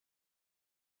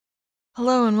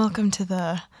Hello and welcome to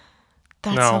the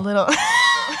That's No. a Little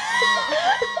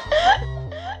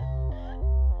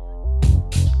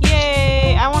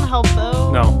Yay! I want to help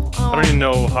though. No. I don't even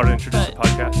know how to introduce a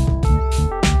podcast.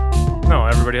 No,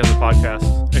 everybody has a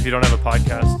podcast. If you don't have a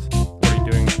podcast, what are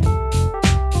you doing?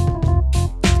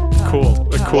 It's cool.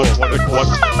 It's cool. What?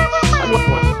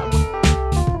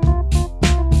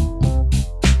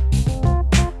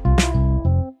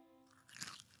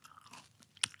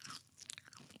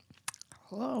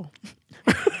 Hello.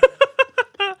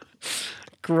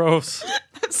 Gross.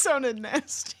 That sounded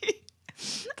nasty.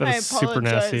 That I is super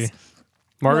nasty. apologize.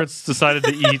 Margaret's decided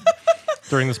to eat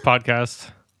during this podcast.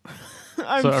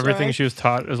 I'm So everything sorry. she was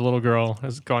taught as a little girl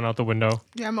has gone out the window.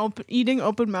 Yeah, I'm eating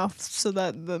open mouth so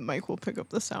that the mic will pick up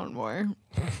the sound more.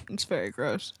 It's very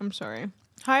gross. I'm sorry.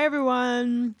 Hi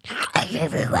everyone.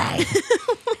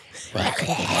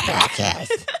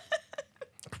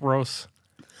 Gross.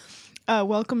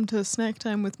 Welcome to Snack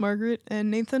Time with Margaret and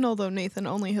Nathan, although Nathan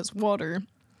only has water.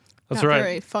 That's Not right.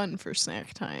 very fun for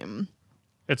snack time.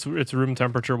 It's room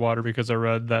temperature water because I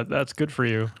read that that's good for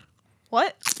you.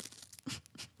 What?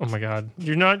 Oh my god.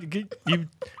 You're not you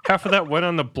half of that went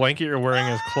on the blanket you're wearing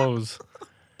as clothes.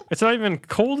 It's not even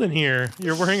cold in here.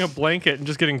 You're wearing a blanket and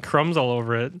just getting crumbs all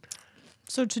over it.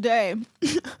 So today,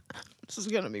 this is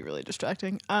gonna be really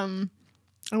distracting. I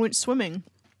went swimming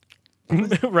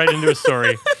Right into a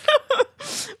story.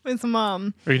 with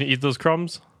mom. Are you gonna eat those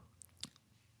crumbs?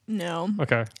 No.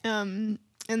 Okay.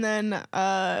 And then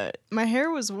my hair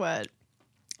was wet,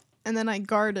 and then I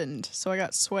gardened, so I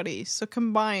got sweaty. So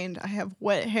combined, I have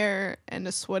wet hair and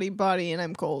a sweaty body, and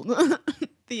I'm cold.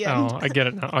 The end. Oh, I get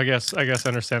it now. I guess I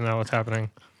understand now what's happening.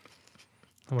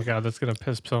 Oh my god, that's gonna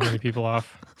piss so many people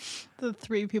off. The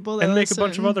three people that And make a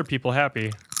bunch of listen. other people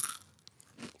happy.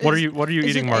 What are you Is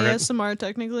eating, it Margaret? ASMR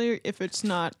technically, if it's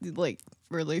not like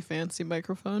really fancy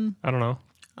microphone? I don't know.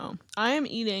 Oh, I am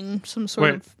eating some sort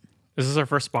Wait, of. is this our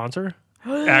first sponsor?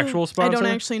 Actual sponsor? I don't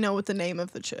actually know what the name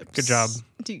of the chips. Good job.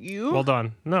 Do you? Well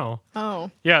done. No.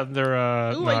 Oh, Yeah, they're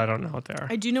Ooh, no, I don't know what they are.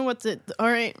 I do know what the. All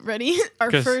right, ready?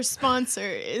 Our 'Cause- first sponsor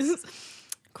is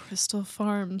Crystal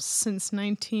Farms. Since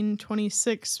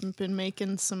 1926, we've been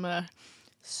making some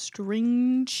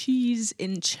string cheese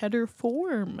in cheddar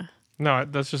form. No,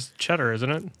 that's just cheddar, isn't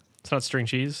it? It's not string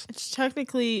cheese. It's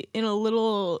technically in a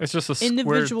little It's just a square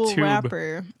individual tube,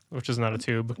 wrapper. which is not a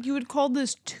tube. You would call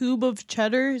this tube of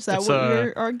cheddar? Is that It's what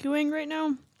you're arguing right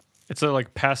now? It's a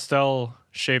like pastel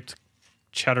shaped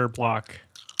cheddar block.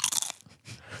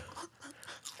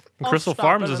 And I'll Crystal stop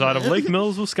Farms in a is out of minute. Lake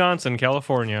Mills, Wisconsin,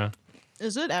 California.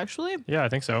 Is it actually? Yeah, I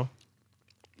think so.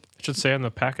 It should say on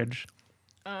the package.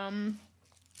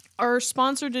 Our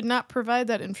sponsor did not provide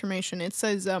that information. It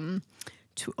says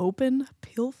to open,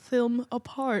 peel film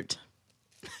apart.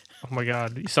 Oh my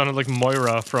god, you sounded like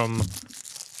Moira from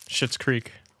Schitt's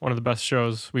Creek, one of the best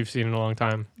shows we've seen in a long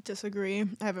time. Disagree.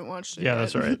 I haven't watched it Yeah, yet.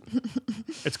 that's right.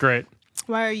 It's great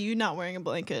Why are you not wearing a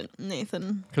blanket,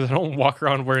 Nathan? because I don't walk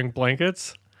around wearing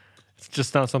blankets. It's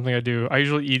just not something I do. I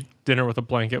usually eat dinner with a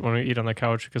blanket when we eat on the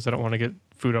couch because I don't want to get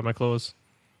food on my clothes.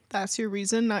 That's your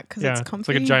reason, not because Yeah, it's it's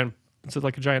comfy? like a giant. It's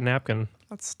like a giant napkin.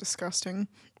 That's disgusting.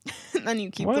 And then you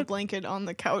keep the What? blanket on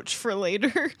the couch for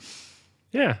later.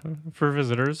 Yeah, for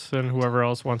visitors and whoever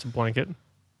else wants a blanket.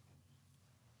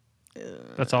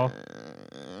 That's all.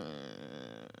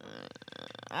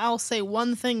 I'll say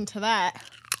one thing to that.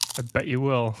 I bet you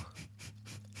will.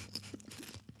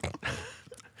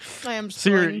 I am So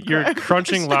you're spoiling you're crackers.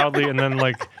 crunching loudly and then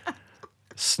like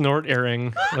snort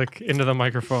airing like into the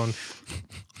microphone.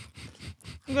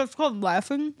 That's called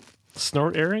laughing.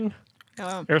 Snort airing?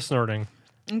 Air snorting.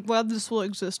 I'm glad this will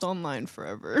exist online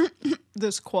forever.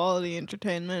 This quality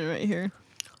entertainment right here.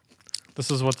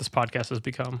 This is what this podcast has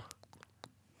become.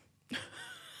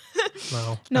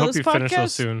 No. No, I hope this you finish podcast-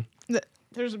 those soon.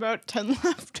 There's about 10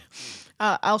 left.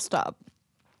 I'll stop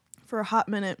for a hot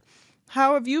minute.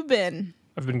 How have you been?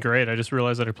 I've been great. I just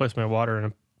realized that I placed my water in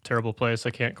a terrible place.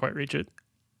 I can't quite reach it.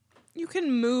 You can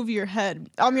move your head.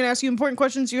 I'm going to ask you important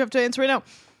questions you have to answer right now.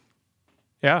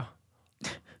 Yeah.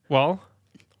 Well,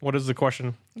 what is the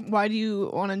question? Why do you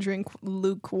want to drink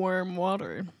lukewarm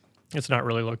water? It's not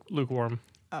really lukewarm.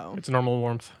 Oh. It's normal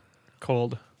warmth.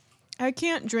 Cold. I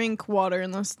can't drink water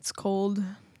unless it's cold.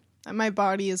 My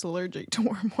body is allergic to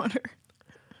warm water.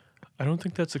 I don't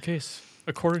think that's the case.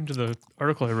 According to the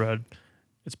article I read,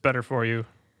 it's better for you.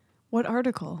 What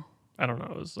article? I don't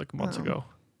know. It was like months Oh. ago.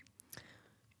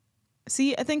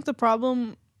 See, I think the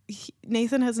problem,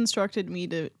 Nathan has instructed me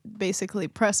to basically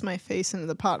press my face into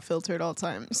the pot filter at all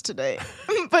times today.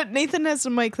 But Nathan has a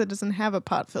mic that doesn't have a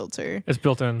pot filter. It's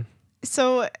built in.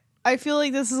 So I feel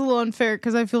like this is a little unfair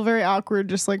because I feel very awkward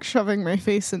just like shoving my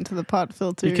face into the pot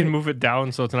filter. You can move it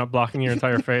down so it's not blocking your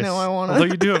entire face. No, I wanna. Although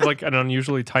you do have like an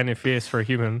unusually tiny face for a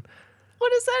human.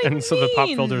 What does that even mean? And so the pop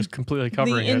filter is completely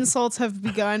covering The it. insults have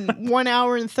begun 1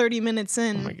 hour and 30 minutes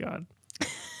in. Oh my god.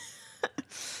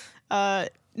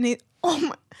 Nate, oh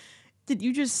my, did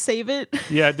you just save it?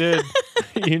 Yeah, I did.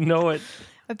 You know it.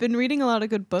 I've been reading a lot of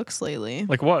good books lately.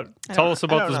 Like what? Tell us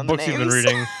about those books you've been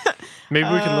reading. Maybe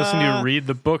we can listen to you read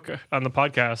the book on the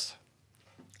podcast.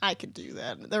 I could do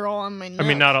that. They're all on my notes. I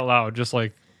mean, not out loud, just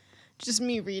like just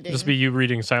me reading. just be you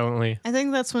reading silently. I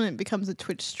think that's when it becomes a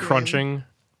Twitch stream.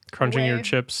 Crunching your Away.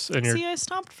 chips and your. See, I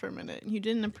stopped for a minute. You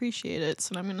didn't appreciate it,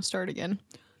 so I'm going to start again.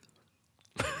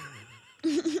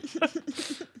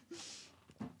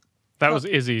 That was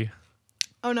Izzy.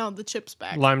 Oh no, the chip's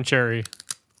back. Lime cherry.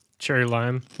 Cherry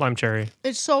lime. Lime cherry.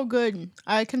 It's so good.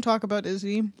 I can talk about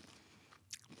Izzy,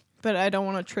 but I don't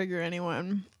want to trigger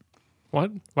anyone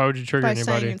What? Why would you trigger by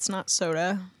anybody? saying it's not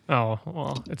soda. Oh,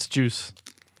 well, it's juice.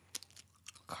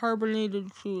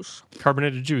 Carbonated juice.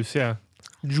 Carbonated juice, yeah.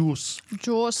 Juice.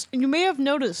 Juice. You may have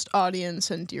noticed, audience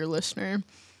and dear listener,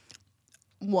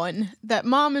 one, that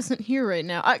Mom isn't here right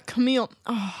now. Camille.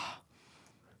 Oh.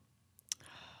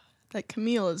 That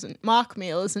Mock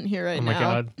Meal isn't here right now. Oh my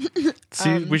god.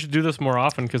 See, we should do this more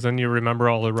often because then you remember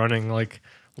all the running like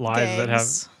lies that have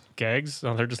gags.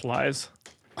 No, they're just lies.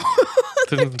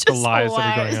 The lies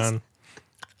that are going on.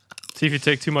 See, if you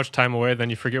take too much time away, then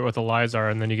you forget what the lies are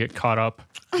and then you get caught up.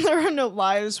 There are no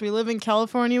lies. We live in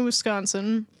California,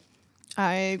 Wisconsin.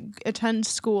 I attend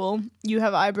school. You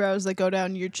have eyebrows that go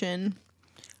down your chin.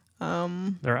 There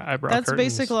are eyebrow That's curtains.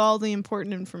 basically all the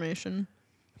important information.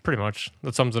 Pretty much.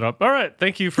 That sums it up. All right.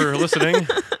 Thank you for listening.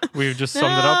 We've just summed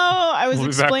it up. I was We'll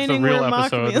be back with a explaining real where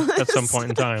Mock episode Meal at some is. point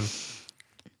in time.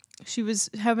 She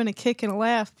was having a kick and a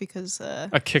laugh because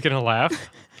A kick and a laugh?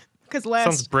 last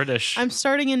Sounds British. I'm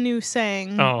starting a new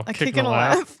saying. Oh, a kick and a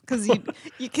laugh because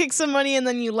you kick somebody and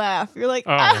then you laugh. You're like,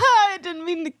 Oh. I didn't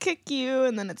mean to kick you,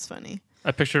 and then it's funny.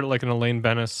 I pictured it like an Elaine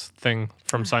Bennis thing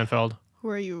from Seinfeld. Who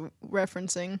are you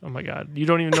referencing? Oh my god. You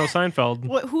don't even know Seinfeld.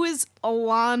 What? Who is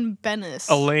Alon Bennis?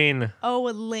 Elaine. Oh,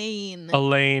 Elaine.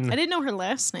 Elaine I didn't know her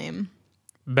last name.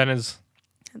 Bennis.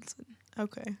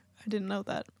 Okay, I didn't know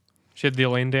that. She had the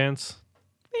Elaine dance.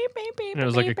 And it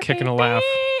was like a kick and a laugh.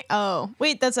 Oh,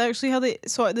 wait, that's actually how they.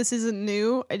 So this isn't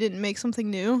new. I didn't make something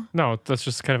new. No, that's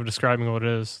just kind of describing what it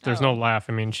is. There's no laugh.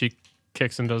 I mean, she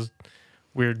kicks and does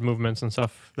weird movements and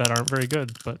stuff that aren't very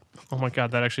good. But oh my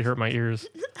god, that actually hurt my ears.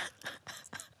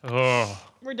 Oh,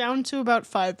 We're down to about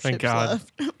 5 Thank chips God.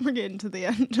 left. We're getting to the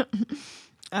end.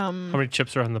 how many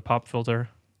chips are on the pop filter?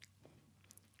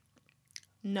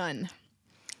 None.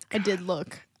 I did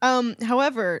look.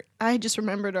 However, I just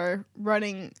remembered our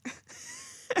running.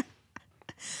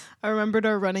 I remembered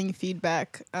our running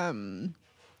feedback from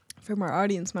our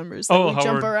audience members. That we how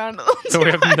jump we're- around. So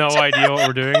we have no idea what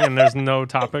we're doing, and there's no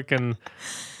topic, and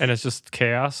it's just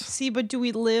chaos. See, but do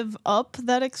we live up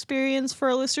that experience for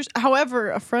our listeners?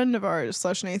 However, a friend of ours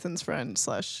 / Nathan's friend /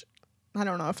 I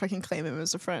don't know if I can claim him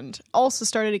as a friend, also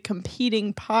started a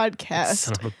competing podcast.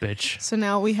 Son of a bitch. So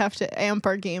now we have to amp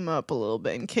our game up a little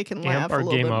bit and kick and laugh a our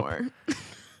little game bit up. more.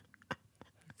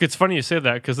 It's funny you say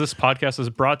that because this podcast is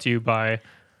brought to you by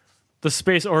the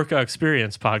Space Orca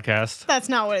Experience podcast. That's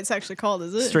not what it's actually called,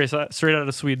 is it? Straight out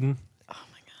of Sweden. Oh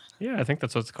my god. Yeah, I think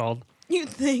that's what it's called. You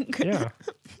think? Yeah.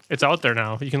 It's out there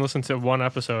now. You can listen to one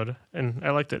episode, and I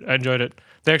liked it. I enjoyed it.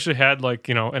 They actually had like,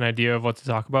 an idea of what to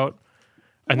talk about.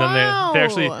 And then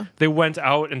Wow. they went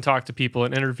out and talked to people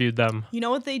and interviewed them. You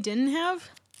know what they didn't have?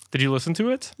 Did you listen to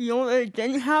it? You know what they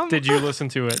didn't have? Did you listen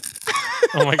to it?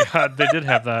 Oh my god, they did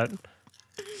have that.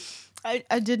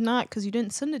 I did not because you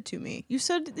didn't send it to me. You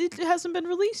said it hasn't been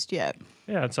released yet.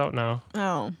 Yeah, it's out now.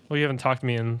 Oh, Well, you haven't talked to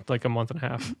me in like a month and a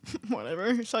half. whatever.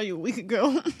 I saw you a week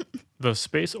ago. The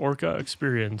Space Orca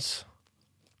Experience.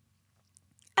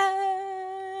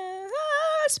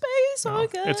 Space Oh,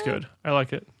 Orca. it's good. I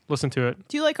like it. Listen to it.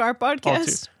 Do you like our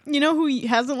podcast? You know who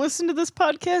hasn't listened to this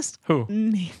podcast? Who?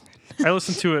 Nathan. I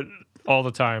listen to it all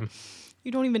the time.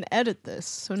 You don't even edit this,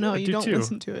 so no, I you do don't too.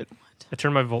 listen to it. I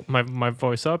turn my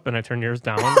voice up and I turn yours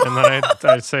down, and then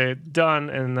I say done,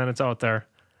 and then it's out there.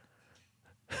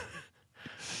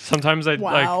 Sometimes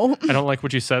Wow. I don't like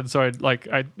what you said, so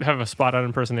I have a spot on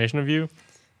impersonation of you,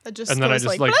 That just and then I goes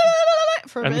just like, like blah, blah, blah, blah,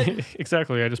 for a and bit.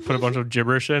 exactly I just put a bunch of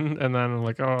gibberish in, and then I'm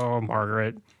like, oh,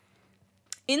 Margaret.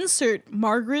 Insert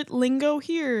Margaret lingo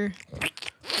here.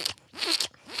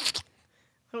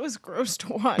 That was gross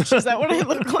to watch. Is that what I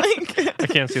look like? I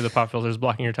can't see the pop filters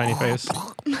blocking your tiny face.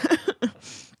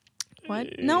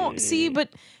 What? No, see, but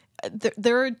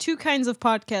there are two kinds of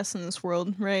podcasts in this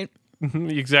world, right?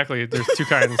 Exactly. There's two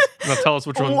kinds. Now tell us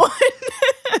which one.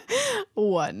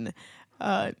 One.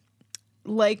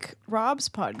 Like Rob's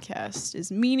podcast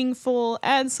is meaningful,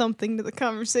 adds something to the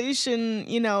conversation,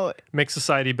 Make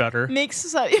society better.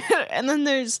 And then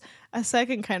there's a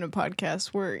second kind of podcast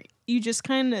where you just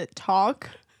kind of talk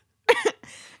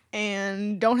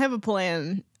and don't have a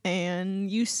plan, and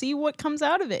you see what comes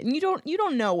out of it, and you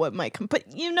don't know what might come, but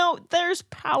there's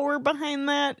power behind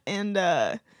that,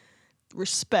 and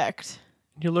respect.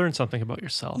 You learn something about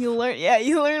yourself. You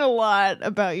learn a lot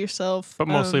about yourself, but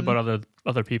mostly about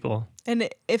other people. And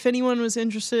if anyone was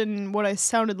interested in what I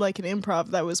sounded like in improv,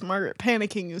 that was Margaret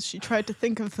panicking as she tried to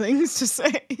think of things to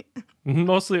say.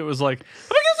 Mostly it was like,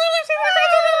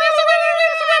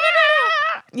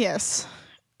 yes,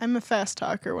 I'm a fast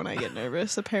talker when I get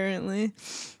nervous, apparently.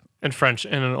 In French,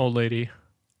 and an old lady.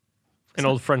 An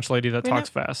old French lady that talks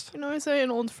fast. I say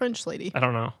an old French lady. I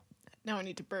don't know. Now I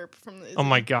need to burp from the... Oh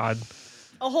my God.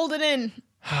 I'll hold it in.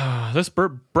 This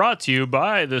burp brought to you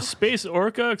by the Space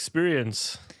Orca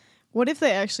Experience. What if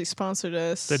they actually sponsored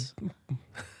us?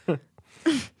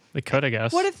 They could, I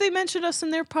guess. What if they mentioned us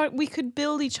in their pod? We could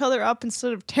build each other up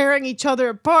instead of tearing each other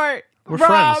apart. We're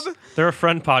Rob. friends. They're a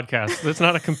friend podcast. It's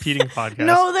not a competing podcast.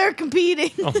 No, they're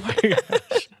competing. Oh my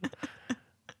gosh.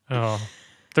 Oh,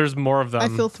 there's more of them. I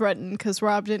feel threatened because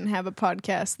Rob didn't have a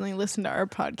podcast, and he listened to our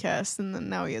podcast, and then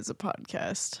now he has a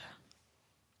podcast.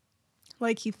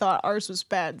 Like he thought ours was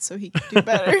bad, so he could do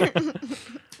better.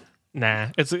 Nah,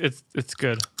 it's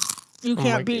good. You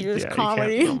can't beat this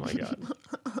comedy. Oh my God.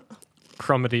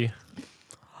 Crumity.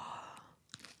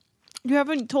 You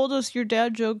haven't told us your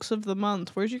dad jokes of the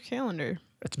month. Where's your calendar?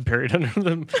 It's buried under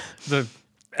the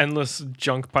endless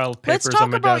junk pile of papers on my desk. Let's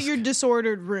talk about your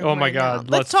disordered room. Oh my God.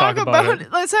 Let's talk about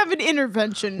it. Let's have an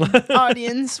intervention,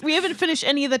 audience. We haven't finished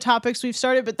any of the topics we've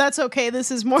started, but that's okay. This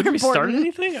is more important. Did we start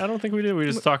anything? I don't think we did. We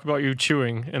just talked about you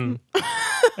chewing and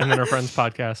then our friend's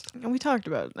podcast. We talked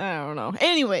about, I don't know.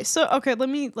 Anyway, so okay, let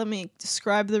me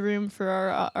describe the room for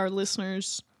our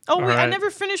listeners. Oh wait, right. I never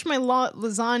finished my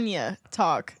lasagna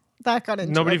talk. That got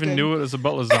interrupted. Nobody even knew it was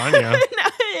about lasagna.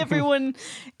 Everyone,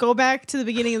 go back to the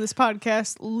beginning of this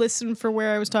podcast, listen for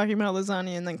where I was talking about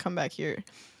lasagna, and then come back here.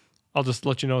 I'll just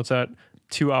let you know it's at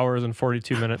 2 hours and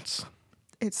 42 minutes.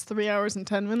 It's 3 hours and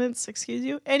 10 minutes, excuse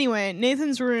you. Anyway,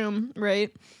 Nathan's room,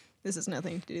 right? This has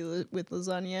nothing to do with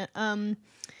lasagna.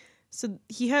 So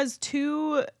he has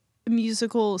two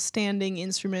musical standing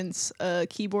instruments, a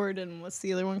keyboard, and what's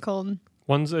the other one called?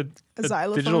 One's a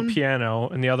digital piano,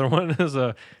 and the other one is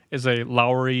a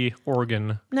Lowry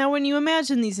organ. Now, when you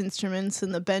imagine these instruments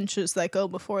and the benches that go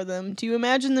before them, do you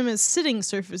imagine them as sitting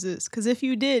surfaces? Because if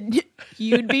you did,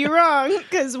 you'd be wrong.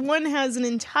 Because one has an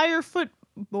entire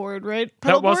footboard, right?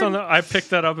 That was on I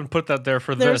picked that up and put that there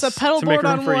for There's this. There's a pedal to board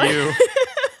make room on for one. You.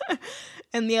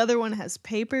 And the other one has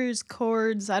papers,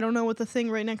 chords. I don't know what the thing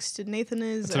right next to Nathan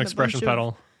is. It's an expression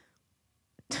pedal.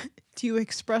 Do you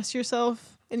express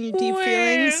yourself and your deep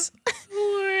feelings?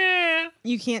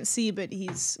 You can't see, but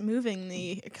he's moving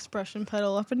the expression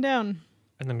pedal up and down.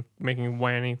 And then making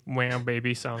wham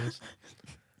baby sounds.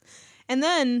 And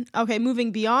then, okay,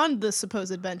 moving beyond the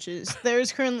supposed benches,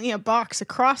 there's currently a box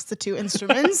across the two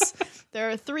instruments. There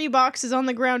are 3 boxes on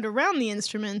the ground around the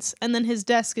instruments, and then his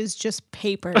desk is just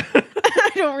paper.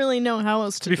 I don't really know how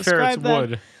else to describe that. To be fair, it's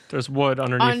wood. There's wood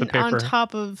underneath the paper. On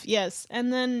top of, yes.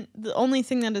 And then the only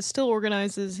thing that is still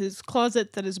organized is his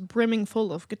closet that is brimming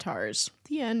full of guitars.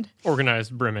 The end.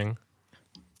 Organized brimming.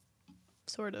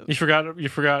 Sort of. You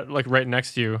forgot like right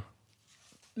next to you.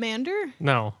 Mander?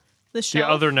 No. The shelf?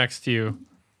 The other next to you.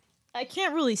 I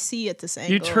can't really see at this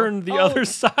angle. You turned the other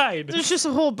side. There's just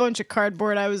a whole bunch of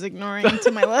cardboard I was ignoring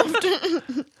to my left.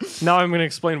 Now I'm going to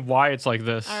explain why it's like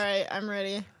this. All right, I'm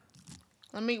ready.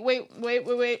 Let me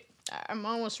wait. I'm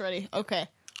almost ready. Okay.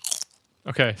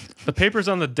 The papers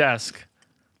on the desk.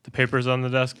 The papers on the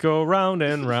desk go round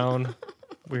and round.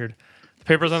 Weird. The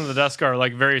papers on the desk are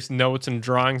like various notes and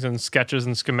drawings and sketches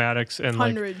and schematics and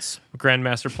hundreds. Like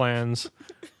grandmaster plans.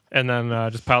 And then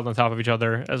just piled on top of each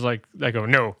other as like I go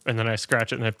no, and then I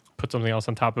scratch it and I put something else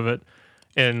on top of it.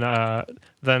 And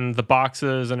then the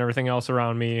boxes and everything else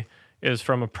around me is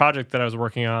from a project that I was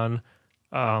working on,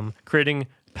 creating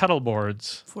pedal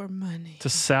boards for money to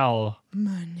sell.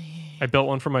 Money. I built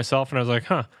one for myself, and I was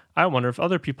like, I wonder if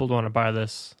other people want to buy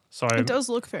this. So it does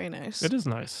look very nice. It is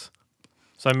nice.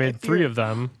 So I made 3 of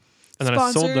them, and then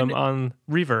I sold them on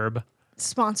Reverb.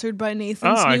 Sponsored by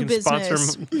Nathan's new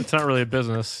business. Sponsor. It's not really a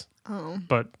business. Oh.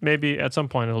 But maybe at some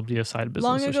point it'll be a side business.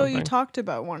 Long ago, or something. you talked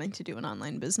about wanting to do an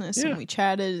online business, and we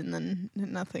chatted, and then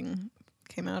nothing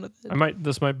came out of it.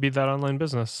 This might be that online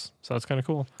business, so that's kind of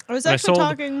cool. I was And actually I sold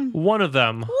talking. one of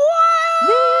them.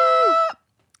 What?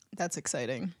 That's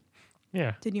exciting.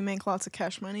 Yeah. Did you make lots of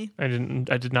cash money? I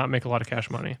did not make a lot of cash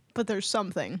money. But there's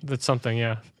something. That's something,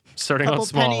 yeah. Starting Couple out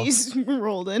small. pennies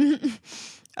rolled in.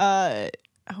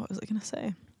 What was I gonna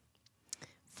say?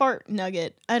 Fart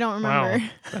nugget. I don't remember.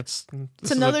 Wow. It's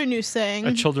another new saying.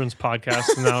 A children's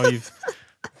podcast. And now you've.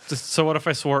 So what if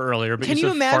I swore earlier? But Can you you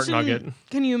said imagine? fart nugget.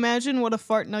 Can you imagine what a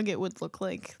fart nugget would look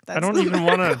like? That's I don't even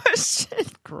want to. question.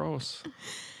 Gross.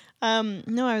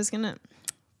 No, I was gonna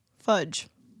Fudge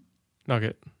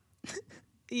nugget.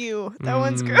 Ew, that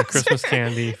one's gross. Christmas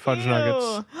candy, fudge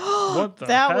nuggets. What the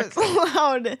that heck? was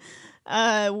loud.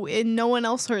 And no one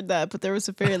else heard that, but there was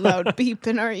a very loud beep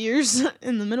in our ears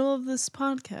in the middle of this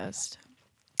podcast.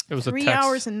 It was 3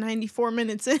 hours and 94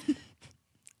 minutes in.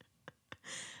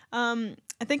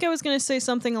 I think I was going to say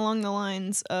something along the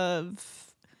lines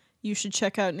of you should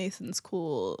check out Nathan's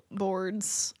cool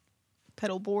boards,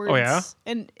 pedal boards. Oh, yeah?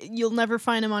 And you'll never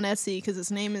find him on Etsy because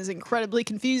his name is incredibly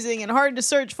confusing and hard to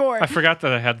search for. I forgot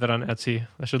that I had that on Etsy.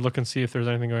 I should look and see if there's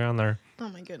anything going on there. Oh,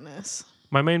 my goodness.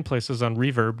 My main place is on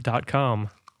reverb.com.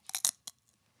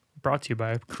 Brought to you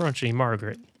by Crunchy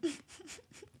Margaret.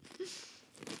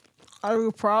 Are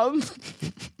you proud?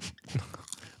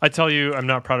 I tell you, I'm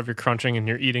not proud of your crunching and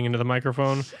you're eating into the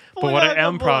microphone. But what I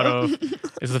am proud of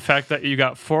is the fact that you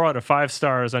got 4 out of 5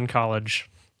 stars in college.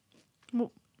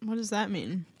 What does that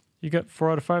mean? You got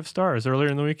 4 out of 5 stars. Earlier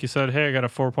in the week, you said, hey, I got a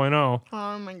 4.0.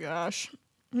 Oh, my gosh.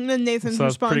 And then Nathan's So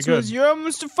that's pretty response was, good. you're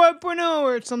almost a 5.0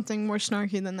 or something more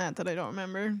snarky than that I don't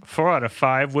remember. 4 out of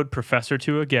 5 would professor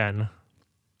to again.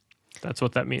 That's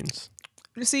what that means.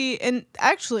 See, and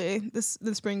actually, this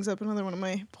brings up another one of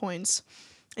my points.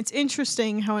 It's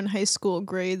interesting how in high school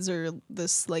grades are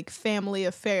this like family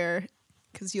affair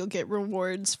because you'll get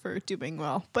rewards for doing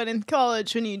well. But in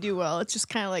college, when you do well, it's just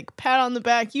kind of like pat on the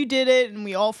back, you did it, and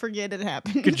we all forget it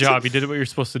happened. Good job. You did what you're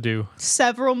supposed to do.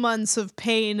 Several months of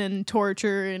pain and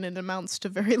torture, and it amounts to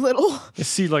very little. You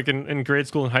see, like in grade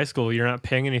school and high school, you're not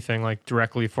paying anything like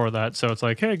directly for that. So it's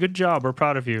like, hey, good job. We're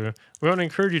proud of you. We want to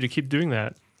encourage you to keep doing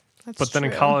that. That's But then in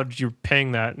true. college, you're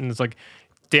paying that. And it's like,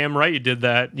 damn right you did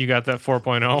that. You got that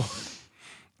 4.0.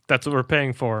 That's what we're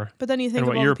paying for. But then you think and of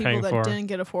what all you're the people paying that for. didn't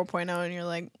get a 4.0, and you're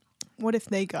like, what if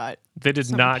they got? They did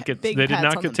Some not get big they did pats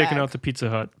not on get the taken back. out to Pizza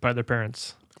Hut by their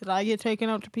parents. Did I get taken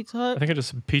out to Pizza I Hut? think it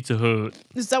is Pizza Hut.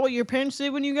 Is that what your parents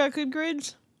did when you got good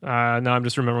grades? Now I'm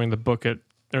just remembering the book it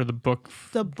or the book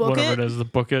The book whatever it? it is, the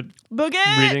book it Book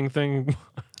it? reading thing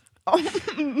Oh,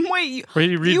 wait, where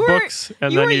you read you were- books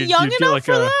and you then were you young get enough like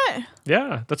for that?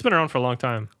 Yeah, that's been around for a long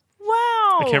time.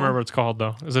 Wow. I can't remember what it's called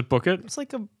though. Is it Book It? It's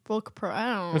like a book pro.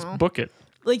 I don't It's know. Book It.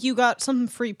 Like you got some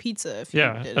free pizza if you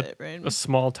Yeah, did it, right? A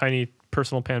small, tiny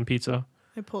personal pan pizza.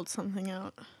 I pulled something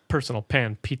out. Personal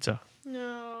pan pizza.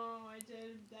 No, I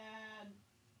did that.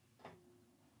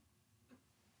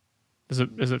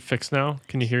 Is it fixed now?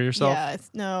 Can you hear yourself? Yeah,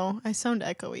 no, I sound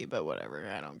echoey, but whatever.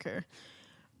 I don't care.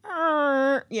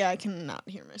 Yeah, I cannot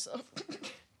hear myself.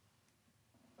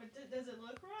 Does it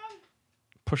look wrong?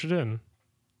 Push it in.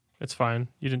 It's fine.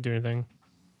 You didn't do anything.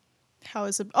 How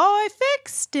is it? Oh, I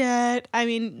fixed it. I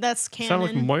mean, that's You canon. sound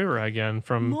like Moira again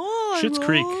from Schitt's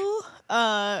Creek.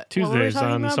 What Tuesdays were we talking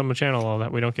on about? some channel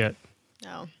that we don't get.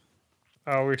 No,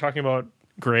 We were talking about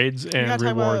grades we and gotta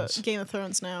talk rewards. about Game of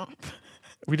Thrones now.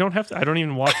 We don't have to. I don't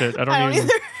even watch it. I don't, I don't even.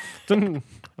 either. Didn't-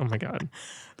 oh my god.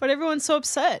 But everyone's so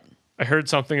upset. I heard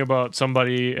something about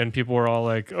somebody and people were all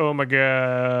like, "Oh my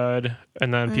god!"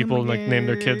 And then Oh people my like named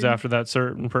their kids God. after that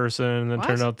certain person, and then What?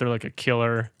 turned out they're like a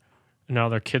killer. And now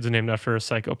their kid's named after a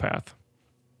psychopath.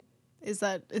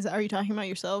 Are you talking about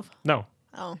yourself? No,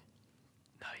 Oh,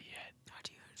 not yet. oh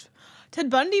dude. Ted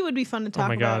Bundy would be fun to talk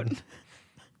my about. God.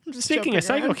 I'm just Speaking of joking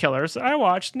psycho around. killers, I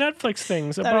watched Netflix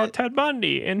things about Ted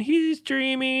Bundy, and he's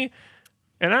dreamy.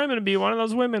 And I'm gonna be one of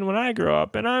those women when I grow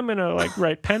up, and I'm gonna like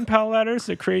write pen pal letters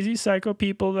to crazy psycho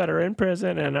people that are in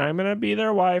prison, and I'm gonna be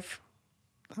their wife.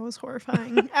 That was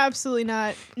horrifying. Absolutely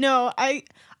not. No, I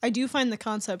do find the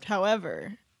concept,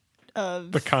 however,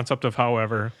 of The concept of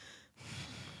however.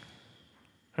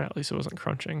 At least it wasn't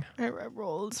crunching. I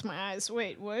rolled my eyes.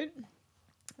 Wait, what?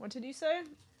 What did you say?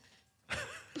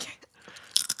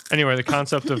 Anyway, the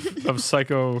concept of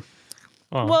psycho.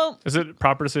 Oh, Well- is it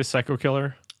proper to say psycho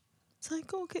killer?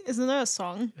 Psycho killer? Isn't that a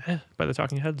song? By the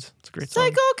Talking Heads. It's a great song.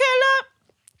 Psycho killer.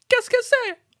 Qu'est-ce que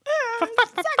c'est?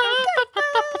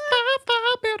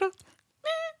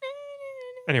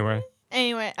 Anyway,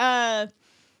 Anyway, well,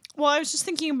 I was just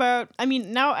thinking about. I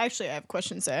mean, now actually, I have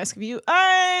questions to ask of you,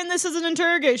 and this is an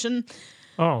interrogation.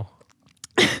 oh,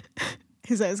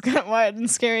 His eyes got wide and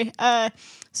scary.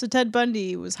 So Ted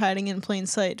Bundy was hiding in plain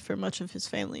sight for much of his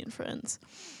family and friends.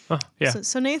 Oh, yeah.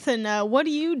 So Nathan, what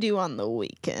do you do on the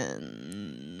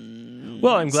weekend?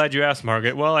 Well, I'm glad you asked,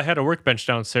 Margaret. Well, I had a workbench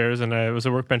downstairs, and it was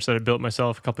a workbench that I built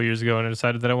myself a couple years ago, and I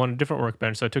decided that I wanted a different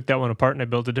workbench. So I took that one apart, and I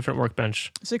built a different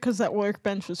workbench. Is it because that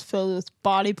workbench was filled with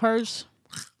body parts?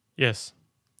 Yes.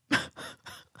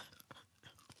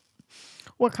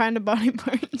 What kind of body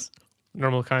parts?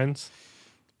 Normal kinds.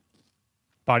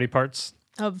 Body parts.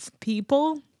 Of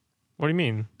people? What do you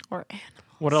mean? Or animals?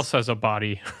 What else has a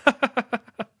body?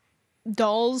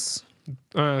 Dolls?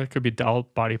 It could be doll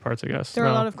body parts, I guess. There are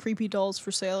a lot of creepy dolls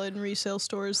for sale in resale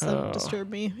stores that disturb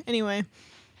me. Anyway,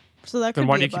 so that could Then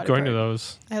why be do you a keep body going to part.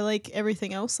 those? I like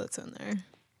everything else that's in there.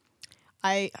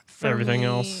 I Everything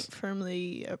else?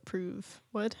 firmly approve.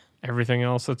 What? Everything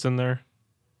else that's in there?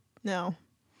 No,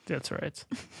 That's right.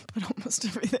 but almost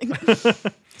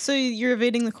everything. So you're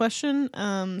evading the question,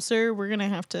 sir. We're gonna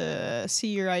have to see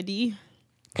your ID.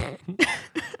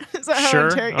 Is that how Sure.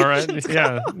 interrogations All right. go?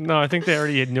 Yeah. No, I think they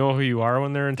already know who you are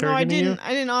when they're No, I interrogating didn't.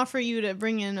 I didn't offer you to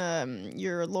bring in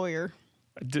your lawyer.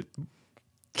 you.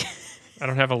 I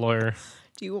don't have a lawyer.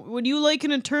 Would you like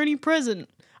an attorney present?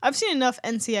 I've seen enough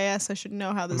NCIS. I should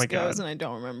know how this my goes, God. and I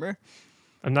don't remember.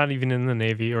 I'm not even in the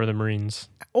Navy or the Marines.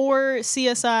 Or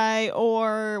CSI,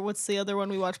 or what's the other one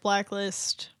we watched?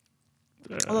 Blacklist.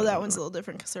 Although that one's a little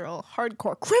different because they're all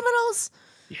hardcore criminals.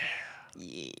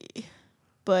 Yeah.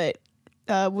 But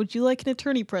would you like an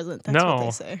attorney present? That's what No.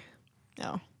 they say.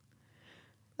 No.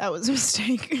 That was a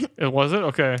mistake. Was it?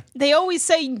 Okay. They always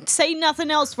say nothing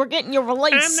else. We're getting you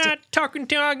released. I'm not talking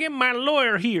till I get my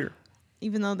lawyer here.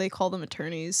 Even though they call them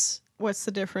attorneys. What's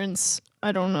the difference?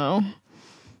 I don't know.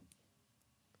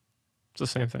 It's the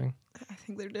same thing. I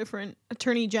think they're different.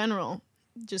 Attorney General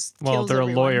just Well, kills they're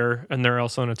everyone. a lawyer and they're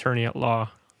also an attorney at law.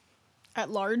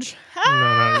 At large? No,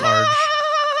 not at large.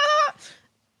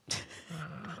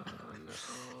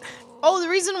 Oh, the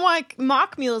reason why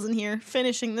Mock Meal isn't here,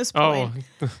 finishing this point.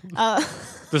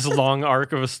 This long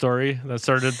arc of a story that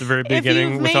started at the very If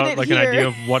beginning you've made without it like here. an idea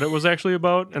of what it was actually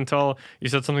about until you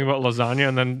said something about lasagna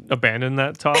and then abandoned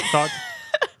that thought.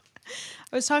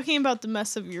 I was talking about the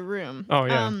mess of your room. Oh,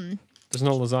 yeah. There's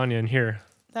no lasagna in here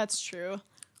That's true.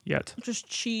 yet. Just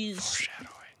cheese.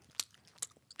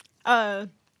 Foreshadowing.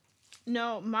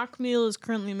 No, Mock Meal is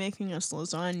currently making us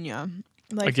lasagna.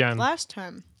 Like Again. last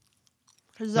time.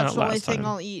 Because that's Not the only last thing time.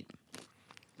 I'll eat.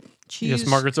 Cheese. Yes,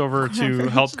 Margaret's over to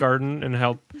help garden and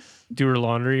help do her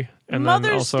laundry, and Mother's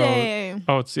then also Day.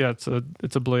 oh,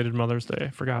 it's a belated Mother's Day. I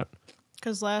forgot.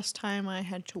 Because last time I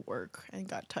had to work and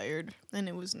got tired, and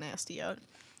it was nasty out.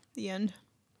 The end.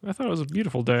 I thought it was a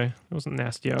beautiful day. It wasn't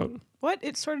nasty out. What?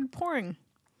 It started pouring.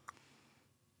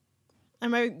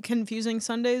 Am I confusing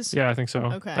Sundays? Yeah, I think so.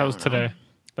 Okay, That was I don't know. today.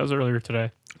 That was earlier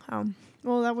today.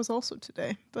 Well, that was also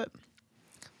today, but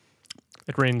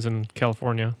It rains in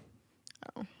California.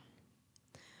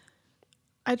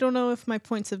 I don't know if my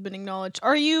points have been acknowledged.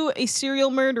 Are you a serial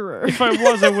murderer? If I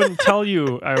was, I wouldn't tell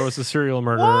you I was a serial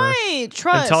murderer. Why?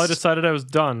 Trust. Until I decided I was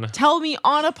done. Tell me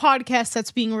on a podcast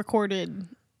that's being recorded.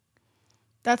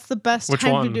 That's the best Which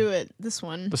time one? to do it. This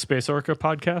one. The Space Orca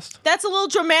podcast? That's a little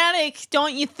dramatic,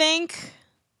 don't you think?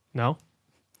 No?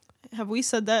 Have we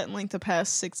said that in like the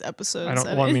past 6 episodes? I don't.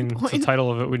 at Well, I any mean, point? the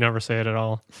title of it, we never say it at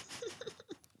all.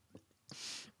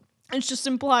 It's just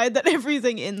implied that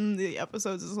everything in the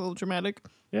episodes is a little dramatic.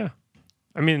 Yeah.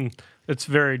 I mean, it's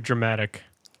very dramatic.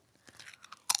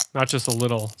 Not just a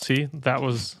little. See? That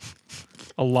was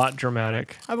a lot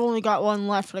dramatic. I've only got one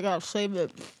left. I gotta save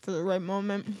it for the right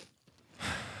moment.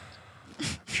 I'm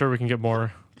sure we can get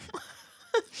more.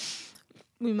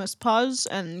 We must pause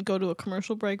and go to a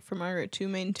commercial break for Margaret to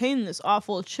maintain this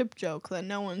awful chip joke that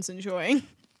no one's enjoying.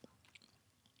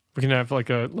 We can have like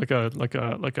a oh my God. Like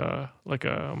a.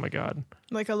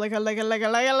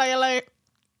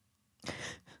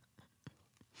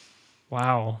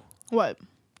 Wow. What?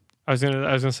 I was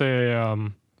gonna say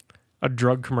a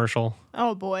drug commercial.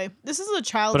 Oh boy, this is a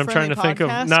child. But I'm trying to podcast. think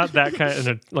of not that kind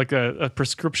of like a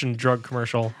prescription drug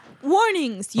commercial.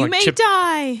 Warnings: you Like may Chip-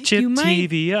 die. Chip you might.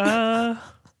 TV,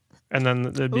 and then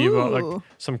it'd be about Ooh. like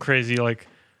some crazy like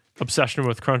obsession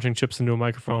with crunching chips into a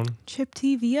microphone. Chip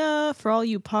TV for all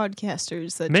you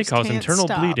podcasters that May just cause can't internal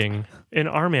stop. bleeding and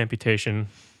arm amputation.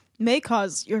 May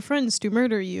cause your friends to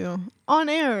murder you on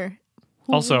air.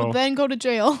 Who Also- will then go to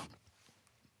jail.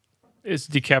 Is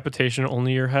decapitation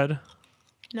only your head?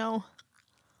 No,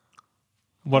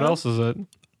 What Huh? else is it?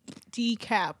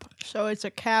 decap. So it's a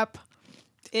cap,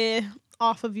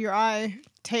 off of your eye,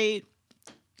 tate,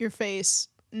 your face,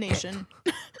 nation.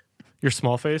 Your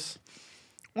small face?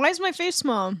 Why is my face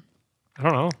small? I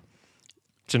don't know.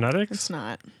 Genetics? It's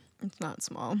not. It's not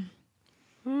small.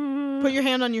 Put your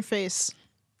hand on your face.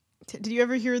 Did you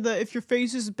ever hear if your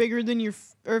face is bigger than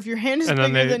or if your hand is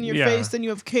bigger than your face, then you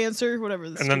have cancer, whatever.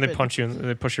 And then they punch you and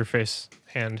they push your face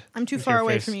hand. I'm too far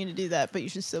away from you to do that, but you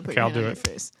should still put your hand on your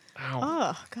face. Ow.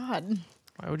 Oh, God.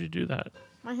 Why would you do that?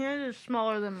 My hand is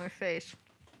smaller than my face.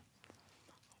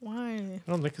 Why? I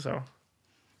don't think so.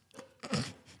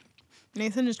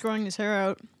 Nathan is growing his hair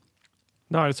out.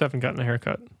 No, I just haven't gotten a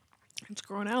haircut. It's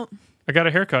growing out. I got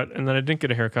a haircut, and then I didn't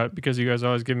get a haircut because you guys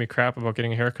always give me crap about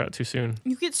getting a haircut too soon.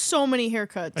 You get so many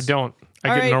haircuts. I don't.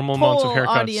 I get normal amounts of haircuts.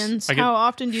 Audience, I get how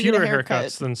often do you get a haircut? Fewer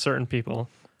haircuts than certain people.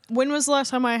 When was the last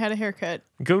time I had a haircut?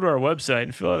 Go to our website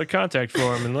and fill out a contact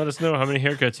form and let us know how many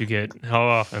haircuts you get, how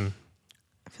often.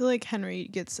 I feel like Henry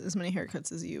gets as many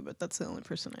haircuts as you, but that's the only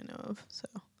person I know of. So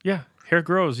yeah, hair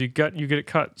grows. You get it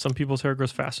cut. Some people's hair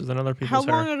grows faster than other people's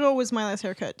hair. How long ago was my last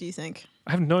haircut, do you think?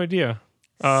 I have no idea.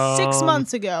 6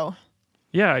 months ago.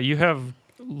 Yeah, you have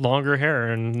longer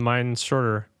hair and mine's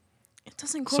shorter. It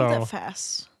doesn't grow that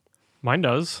fast. Mine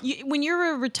does. When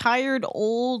you're a retired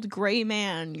old gray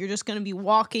man, you're just going to be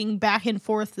walking back and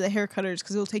forth to the hair cutters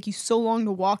because it'll take you so long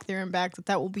to walk there and back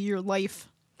that will be your life.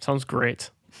 Sounds great.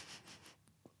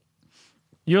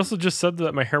 You also just said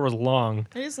that my hair was long.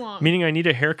 It is long. Meaning I need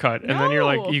a haircut. And then you're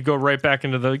like, you go right back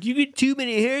into you get too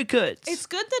many haircuts. It's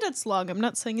good that it's long. I'm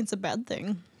not saying it's a bad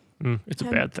thing. It's a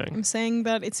bad thing. I'm saying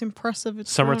that it's impressive.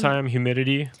 It's summertime,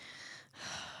 humidity.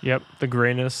 Yep, the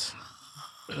grayness.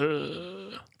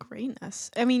 Grayness.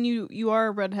 I mean, you are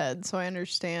a redhead, so I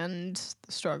understand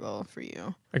the struggle for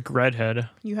you. A redhead.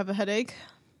 You have a headache?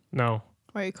 No.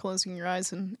 Why are you closing your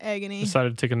eyes in agony?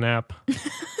 Decided to take a nap.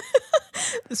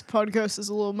 This podcast is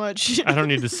a little much. I don't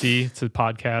need to see to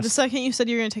podcast. The second you said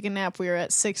you were going to take a nap, we were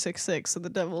at 666, so the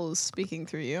devil is speaking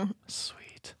through you.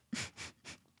 Sweet.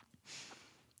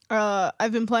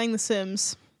 I've been playing The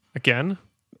Sims. Again?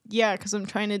 Yeah, because I'm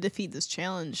trying to defeat this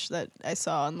challenge that I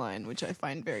saw online, which I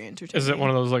find very entertaining. Is it one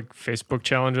of those like Facebook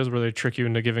challenges where they trick you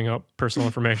into giving up personal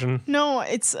information? No,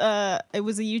 it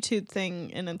was a YouTube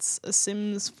thing, and it's a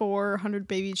Sims 4 100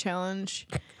 baby challenge.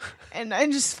 And I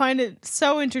just find it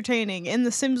so entertaining. And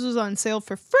The Sims was on sale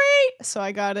for free, so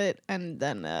I got it, and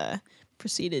then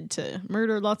proceeded to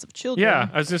murder lots of children. Yeah,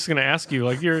 I was just gonna ask you,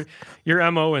 like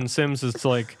your MO in Sims is to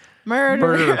like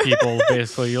murder people,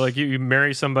 basically. You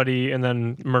marry somebody and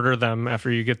then murder them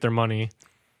after you get their money.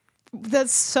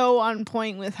 That's so on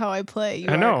point with how I play. You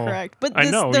I know. are correct. But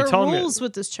I know. there are rules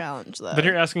with this challenge, though. Then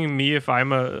you're asking me if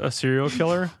I'm a serial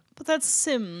killer? But that's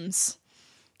Sims.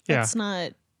 Yeah. That's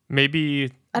not...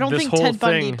 Maybe I don't this think whole Ted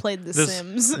Bundy thing, played The this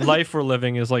Sims. life we're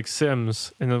living is like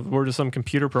Sims, and we're just some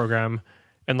computer program,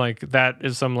 and like that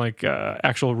is some like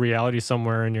actual reality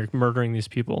somewhere, and you're murdering these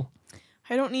people.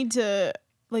 I don't need to...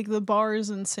 Like the bars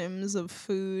and Sims of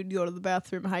food, go to the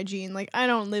bathroom, hygiene. Like, I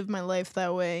don't live my life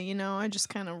that way, you know? I just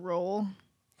kind of roll.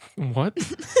 What?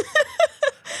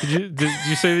 Did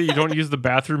you say that you don't use the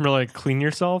bathroom or like clean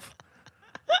yourself?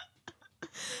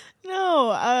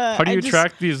 No. How do you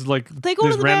attract these like they go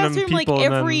these to the random bathroom like people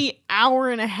every hour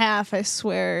and a half, I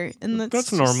swear. And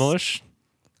that's normalish.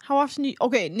 How often do you...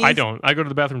 Okay, Nathan, I don't. I go to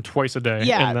the bathroom twice a day.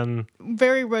 Yeah. And then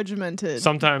very regimented.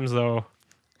 sometimes though.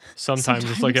 Sometimes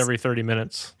it's like every 30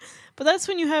 minutes. But that's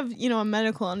when you have, a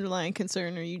medical underlying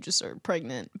concern or you just are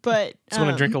pregnant. But it's when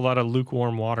I drink a lot of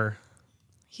lukewarm water.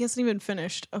 He hasn't even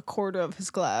finished a quarter of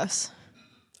his glass.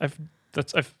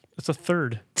 That's a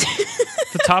third.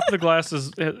 The top of the glass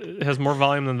has more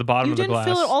volume than the bottom of the glass.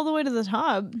 You didn't fill it all the way to the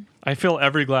top. I fill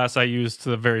every glass I use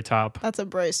to the very top. That's a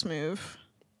Bryce move.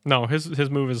 No, his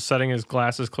move is setting his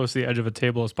glass as close to the edge of a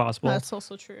table as possible. That's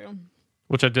also true.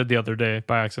 Which I did the other day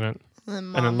by accident.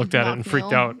 And then looked at it and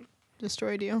freaked out.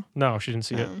 Destroyed you? No, she didn't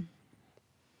see it.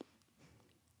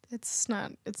 It's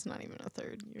not even a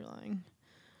third. You're lying.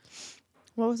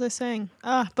 What was I saying?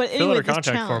 But anyway, fill out a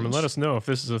contact form and let us know if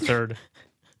this is a third.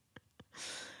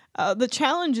 The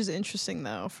challenge is interesting,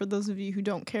 though, for those of you who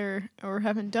don't care or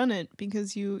haven't done it,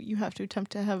 because you have to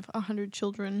attempt to have 100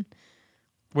 children.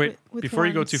 Wait, before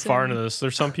you go too far into this,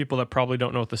 there's some people that probably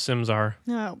don't know what The Sims are.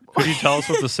 No. Could you tell us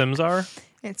what The Sims are?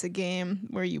 It's a game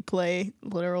where you play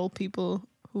literal people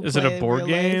who Is it a board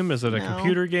game? Is it a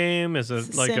computer game? Is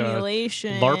it like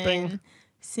simulation. A LARPing?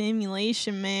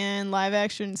 Simulation, man. Live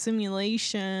action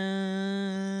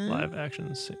simulation. Live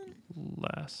action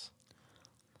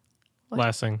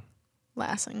Lassing.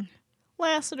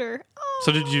 Lassiter. Oh.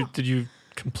 So did you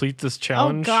complete this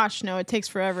challenge? Oh gosh, no, it takes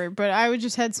forever. But I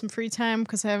just had some free time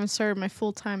because I haven't started my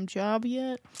full-time job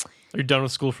yet. Are you done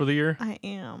with school for the year? I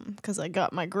am, because I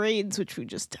got my grades, which we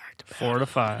just talked about. 4 to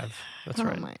 5. That's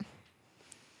right. My.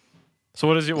 So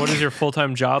what is your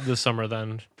full-time job this summer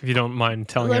then? If you don't mind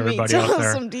telling everybody out there. Let me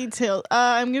tell some details.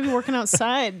 I'm gonna be working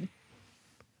outside.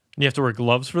 You have to wear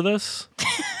gloves for this,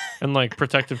 and like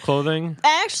protective clothing.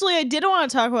 Actually, I did want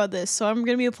to talk about this, so I'm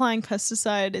gonna be applying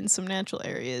pesticide in some natural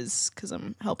areas because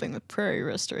I'm helping with prairie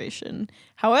restoration.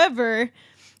 However,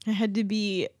 I had to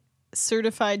be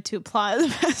certified to apply the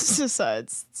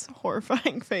pesticides. It's a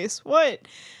horrifying face. What?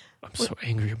 I'm so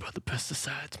angry about the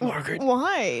pesticides, Margaret.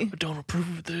 Why? I don't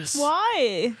approve of this.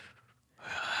 Why?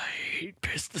 I hate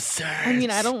pesticides. I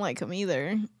mean, I don't like him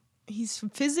either. He's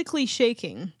physically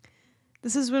shaking.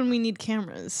 This is when we need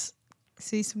cameras.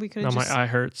 See, so we could have just... Now my eye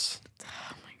hurts.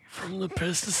 Oh my God. From the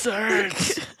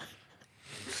pesticides.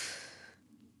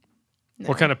 No.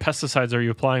 What kind of pesticides are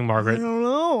you applying, Margaret? I don't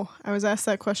know. I was asked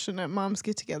that question at Mom's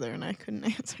get-together, and I couldn't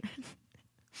answer it.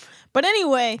 But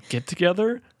anyway.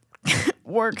 Get-together?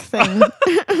 Work thing.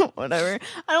 Whatever.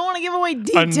 I don't want to give away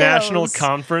details. A national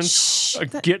conference? A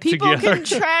get-together? People can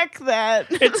track that.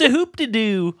 It's a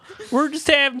hoop-de-doo. We're just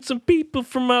having some people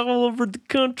from all over the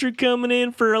country coming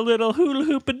in for a little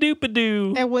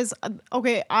hula-hoop-a-doop-a-doo. It was,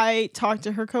 okay, I talked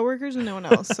to her coworkers and no one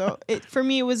else. So for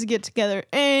me, it was a get-together.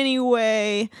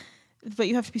 Anyway, but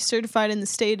you have to be certified in the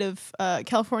state of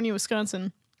California,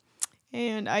 Wisconsin.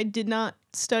 And I did not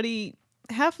study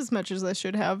half as much as I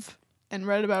should have. And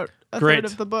read about a third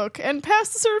of the book and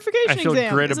passed the certification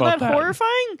exam. Isn't that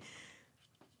horrifying?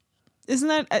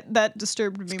 Isn't that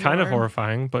disturbed me more? It's kind of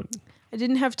horrifying, but I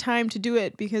didn't have time to do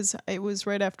it because it was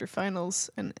right after finals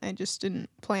and I just didn't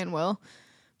plan well.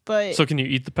 But so can you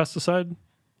eat the pesticide?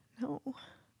 No.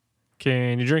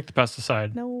 Can you drink the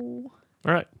pesticide? No. All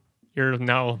right. You're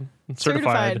now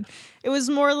certified. It was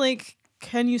more like,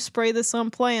 can you spray this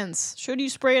on plants? Should you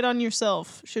spray it on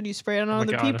yourself? Should you spray it on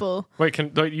other people? Wait,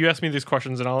 you ask me these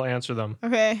questions and I'll answer them.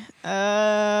 Okay.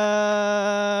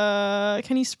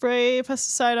 Can you spray a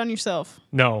pesticide on yourself?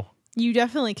 No. You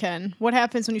definitely can. What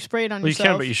happens when you spray it on yourself?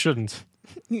 You can, but you shouldn't.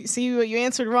 You see what you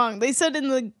answered wrong. They said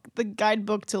in the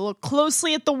guidebook to look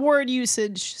closely at the word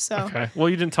usage. So okay. Well,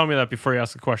 you didn't tell me that before you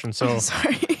asked the question. So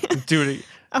sorry. Do it.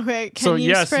 Okay. So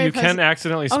yes, you can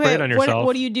accidentally spray it on yourself.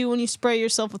 What do you do when you spray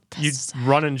yourself with pesticide? You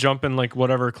run and jump in like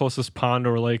whatever closest pond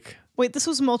or lake. Wait, this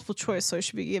was multiple choice, so I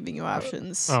should be giving you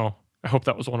options. Oh, I hope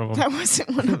that was one of them. That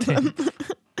wasn't one of them.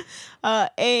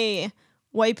 A,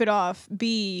 wipe it off.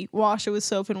 B, wash it with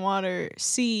soap and water.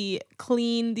 C,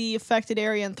 clean the affected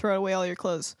area and throw away all your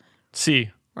clothes. C.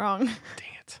 Wrong.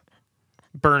 Dang it.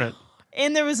 Burn it.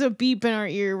 And there was a beep in our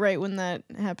ear right when that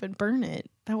happened. Burn it.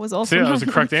 That was also that was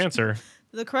the correct answer.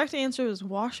 The correct answer was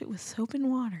wash it with soap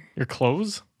and water. Your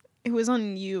clothes? It was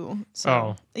on you.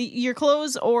 So your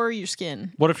clothes or your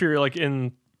skin. What if you're like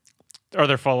in... Are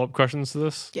there follow-up questions to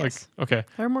this? Yes. Like, okay.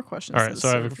 There are more questions. All right, so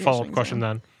I have a follow-up question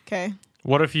then. Okay.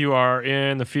 What if you are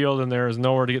in the field and there is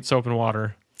nowhere to get soap and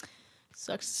water?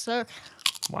 Sucks to suck.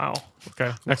 Wow.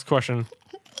 Okay. Next question.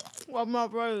 Well, I'm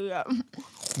not ready yet.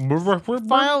 The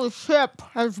final chip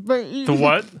has been eaten. The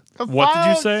what? The what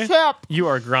did you say? Chip. You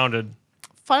are grounded.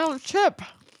 Final chip.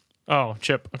 Oh,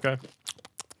 chip. Okay.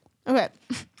 Okay.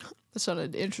 That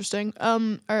sounded interesting.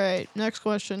 All right. Next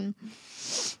question.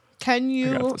 Can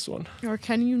you... I got this one. Or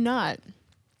can you not?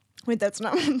 Wait, that's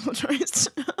not multiple choice.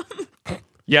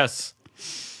 Yes.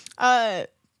 How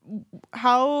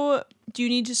do you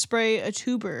need to spray a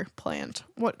tuber plant?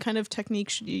 What kind of technique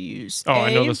should you use? Oh,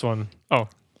 I know this one. Oh.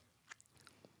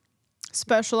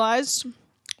 Specialized.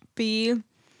 B,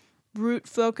 root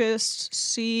focused.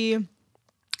 C,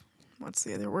 what's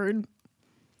the other word?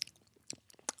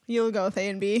 You'll go with A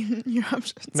and B. Your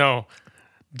options. No.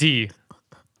 D.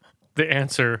 The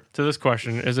answer to this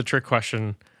question is a trick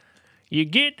question. You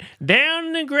get down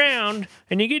in the ground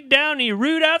and you get down and you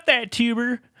root out that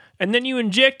tuber and then you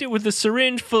inject it with a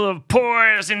syringe full of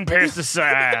poison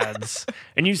pesticides.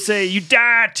 And you say, you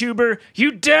die, tuber,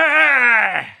 you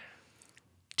die.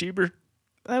 Tuber.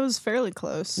 That was fairly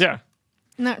close. Yeah.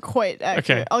 Not quite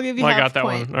accurate. Okay. I'll give you I half got that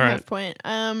point. one. All right. Half point.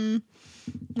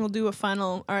 We'll do a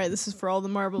final. All right, this is for all the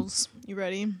marbles. You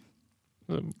ready?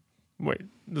 Wait,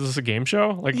 is this a game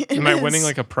show? Like, am I winning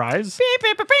like a prize? Beep,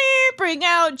 beep, beep, beep. Bring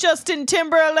out Justin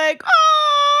Timberlake. Oh!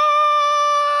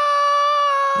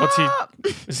 What's he?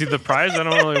 Is he the prize? I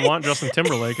don't really want Justin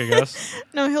Timberlake, I guess.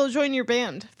 No, he'll join your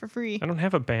band for free. I don't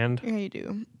have a band. Yeah, you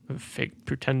do. A fake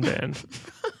pretend band.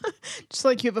 Just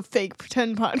like you have a fake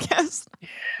pretend podcast. Yeah.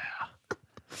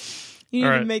 You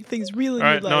need to make things real in all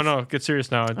your right, life. no, get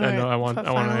serious now. I know I want to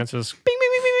answer this. Bing, bing,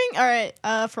 bing, bing, bing. All right,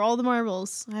 for all the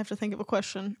marbles, I have to think of a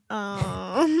question.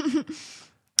 Hope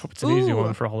it's an easy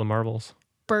one for all the marbles.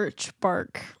 Birch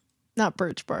bark. Not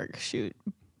birch bark, shoot.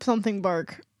 Something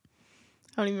bark.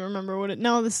 I don't even remember what it.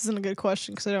 No, this isn't a good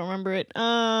question because I don't remember it.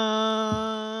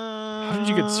 How did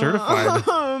you get certified?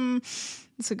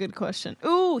 That's a good question.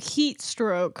 Ooh, heat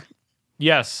stroke.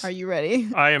 Yes. Are you ready?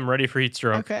 I am ready for heat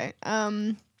stroke. Okay.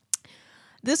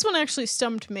 This one actually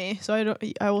stumped me, so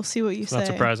I will see what you say. Not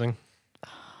surprising.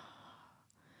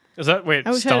 Is that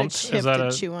stumped? Is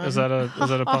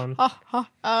that a pun?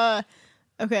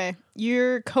 Okay.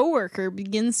 Your coworker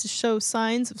begins to show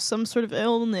signs of some sort of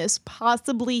illness,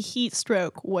 possibly heat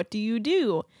stroke. What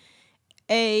do?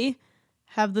 A,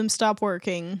 have them stop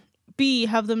working. B,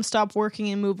 have them stop working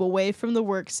and move away from the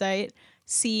work site.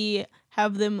 C,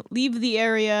 have them leave the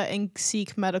area and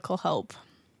seek medical help.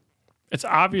 It's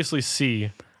obviously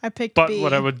C. I picked but B.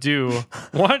 What I would do,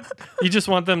 what? You just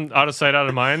want them out of sight, out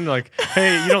of mind? Like,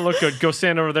 hey, you don't look good. Go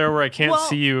stand over there where I can't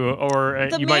see you, or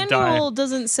you might die. The manual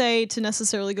doesn't say to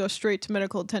necessarily go straight to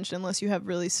medical attention unless you have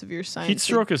really severe signs. Heat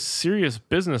stroke is serious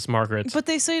business, Margaret. But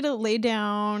they say to lay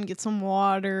down, get some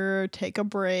water, take a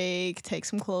break, take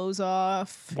some clothes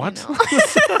off. What?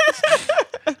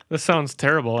 This sounds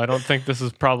terrible. I don't think this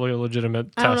is probably a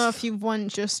legitimate test. I don't know if you've won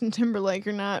Justin Timberlake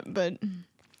or not, but...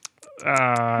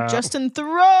 Justin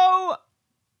Thoreau.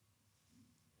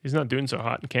 He's not doing so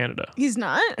hot in Canada. He's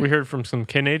not? We heard from some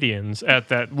Canadians at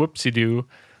that whoopsie-doo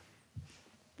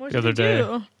the other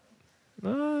day.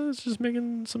 It's just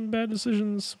making some bad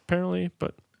decisions, apparently,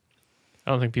 but I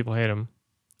don't think people hate him.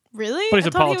 Really? But he's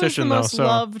a politician, he was the most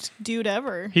loved dude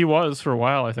ever. He was for a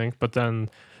while, I think, but then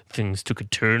things took a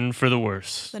turn for the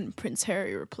worse. Then Prince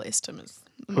Harry replaced him as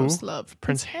the most loved.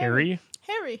 Prince Harry?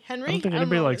 Henry. I don't think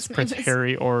anybody likes Prince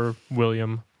Harry or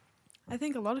William. I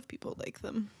think a lot of people like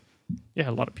them. Yeah,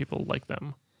 a lot of people like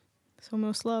them. So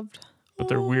most loved. But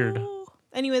they're weird.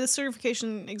 Anyway, the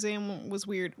certification exam was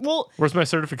weird. Well, where's my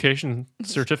certification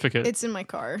certificate? It's in my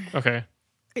car. Okay.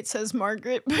 It says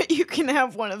Margaret, but you can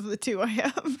have one of the two I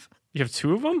have. You have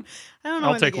two of them? I don't know.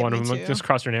 I'll take one of them. Just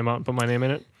cross your name out and put my name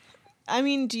in it. I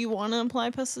mean, do you want to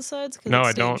apply pesticides? No, it's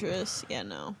I don't. Dangerous. Yeah,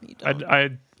 no, you don't.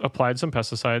 I applied some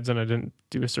pesticides and I didn't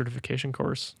do a certification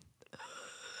course.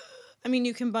 I mean,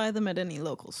 you can buy them at any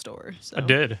local store. So. I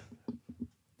did.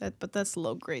 But that's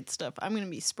low grade stuff. I'm gonna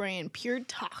be spraying pure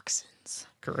toxins.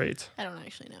 Great. I don't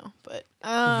actually know, but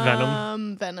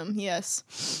Venom,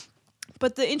 yes.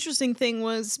 But the interesting thing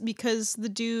was because the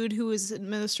dude who was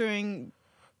administering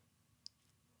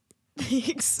the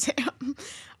exam,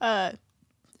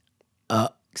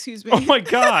 excuse me. Oh my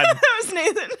God. That was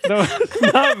Nathan. That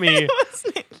was not me. That was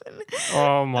Nathan.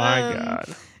 Oh my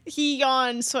God. He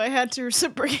yawned, so I had to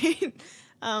reciprocate.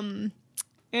 Anywho,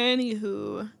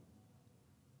 I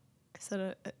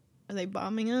said, are they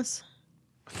bombing us?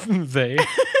 They.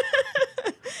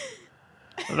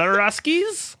 The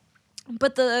Ruskies?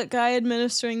 But the guy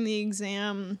administering the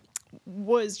exam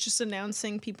was just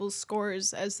announcing people's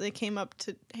scores as they came up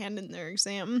to hand in their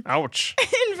exam. Ouch.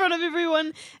 In front of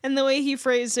everyone. And the way he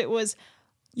phrased it was,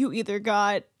 you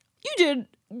did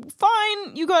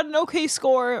fine, you got an okay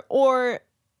score, or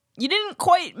you didn't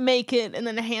quite make it, and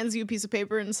then hands you a piece of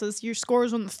paper and says, your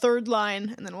score's on the third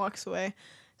line, and then walks away.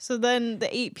 So then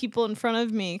the 8 people in front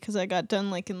of me, because I got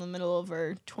done like in the middle of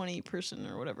our 20-person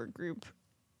or whatever group,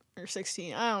 or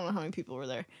 16, I don't know how many people were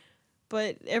there.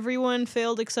 But everyone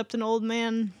failed except an old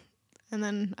man. And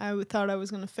then I thought I was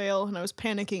going to fail, and I was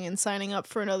panicking and signing up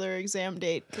for another exam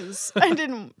date because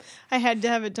I had to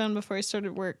have it done before I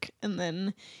started work. And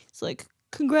then it's like,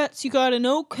 congrats, you got an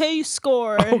okay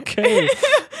score. Okay.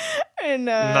 And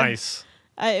nice.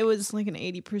 It was like an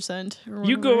 80%.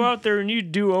 You go out there and you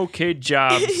do okay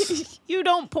jobs. You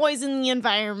don't poison the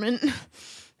environment.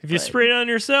 If you spray it on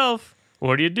yourself,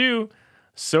 what do?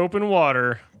 Soap and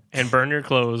water and burn your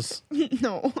clothes.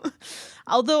 No.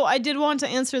 Although I did want to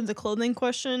answer the clothing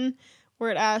question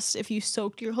where it asked if you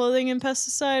soaked your clothing in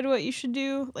pesticide, what you should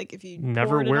do. Like if you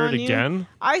never wear it again.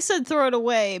 I said throw it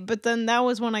away, but then that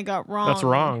was when I got wrong. That's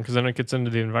wrong because then it gets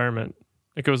into the environment.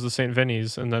 It goes to St.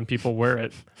 Vinny's and then people wear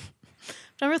it.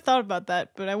 Never thought about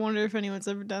that, but I wonder if anyone's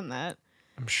ever done that.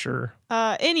 I'm sure.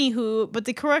 Anywho, but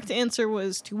the correct answer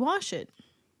was to wash it.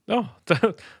 Oh,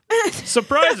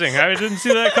 surprising. I didn't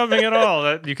see that coming at all.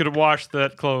 That you could have washed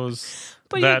that clothes.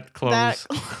 That clothes.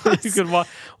 You could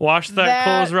wash that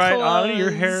clothes right out of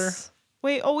your hair.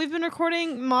 Wait, we've been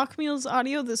recording Mock Meal's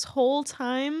audio this whole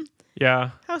time?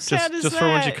 Yeah. How sad is that? Just for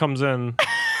when she comes in.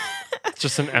 It's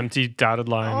just an empty dotted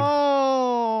line.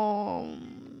 Oh.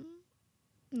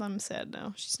 I'm sad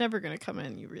now. She's never going to come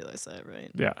in. You realize that,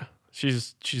 right? Yeah.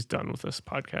 She's done with this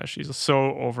podcast. She's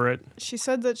so over it. She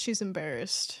said that she's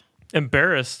embarrassed.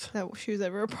 Embarrassed? That she was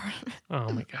ever a part of it.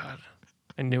 Oh my God.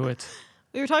 I knew it.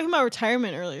 We were talking about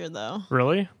retirement earlier, though.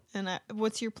 Really? And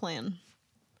what's your plan?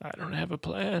 I don't have a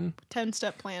plan.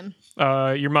 10-step plan.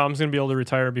 Your mom's going to be able to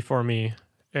retire before me.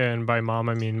 And by mom,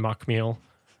 I mean Makmil.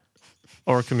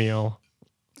 Or Camille.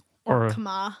 Or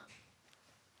Kama.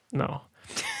 No.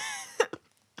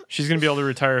 She's going to be able to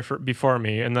retire before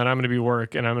me. And then I'm going to be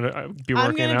work. And I'm going to be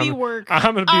working. I'm going to be work.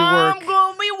 I'm going to be work. I'm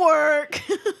going to be work.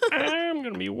 I'm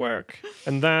going to be work.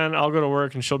 And then I'll go to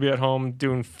work and she'll be at home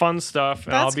doing fun stuff.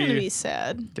 And That's going to be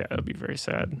sad. Yeah, it'll be very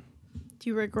sad. Do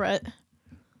you regret?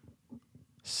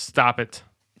 Stop it.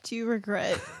 Do you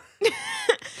regret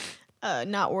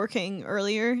not working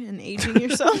earlier and aging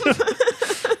yourself?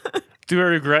 Do I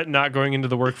regret not going into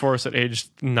the workforce at age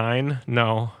 9?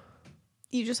 No.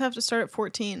 You just have to start at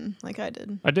 14, like I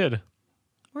did. I did.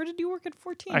 Where did you work at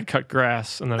 14? I cut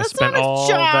grass, and then That's I spent not a all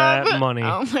job. that money.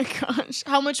 Oh my gosh.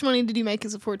 How much money did you make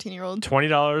as a 14-year-old?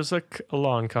 $20 a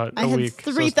lawn cut a week.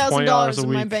 I had $3,000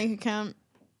 in my bank account.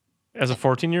 As a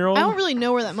 14-year-old? I don't really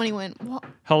know where that money went.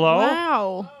 Hello?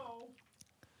 Wow.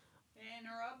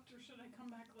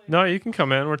 No, you can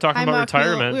come in. We're talking about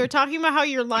retirement. We were talking about how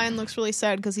your line looks really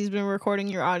sad because he's been recording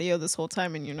your audio this whole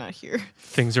time and you're not here.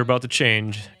 Things are about to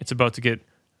change. It's about to get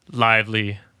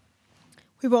lively.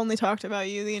 We've only talked about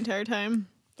you the entire time.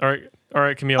 All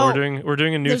right, Camille. We're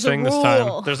doing a new thing this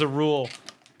time. There's a rule.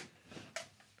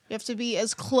 You have to be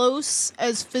as close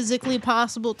as physically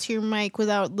possible to your mic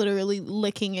without literally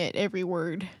licking it every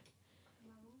word.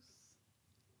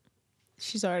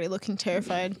 She's already looking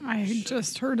terrified. I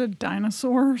just heard a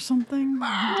dinosaur or something.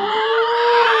 I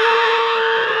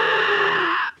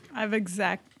have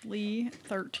exactly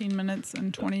 13 minutes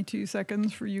and 22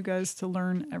 seconds for you guys to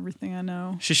learn everything I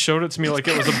know. She showed it to me like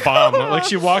it was a bomb. Like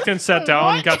she walked in, sat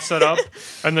down, got set up,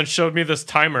 and then showed me this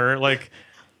timer. Like,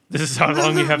 this is how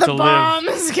long you have to live.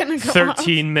 Is gonna go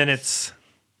 13 minutes.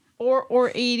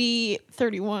 Or 80,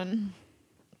 31.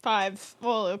 5.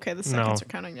 Well, okay, the seconds are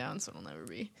counting down, so it'll never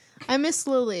be. I miss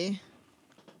Lily.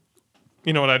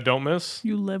 You know what I don't miss?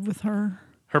 You live with her.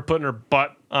 Her putting her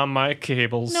butt on my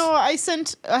cables. No, I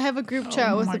have a group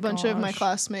chat with a bunch of my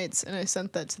classmates, and I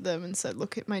sent that to them and said,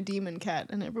 look at my demon cat,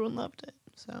 and everyone loved it.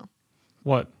 So.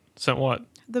 What? Sent what?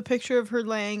 The picture of her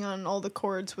laying on all the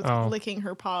cords with licking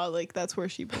her paw, like that's where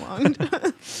she belonged.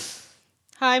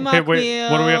 Hi, Makmil. Hey, wait,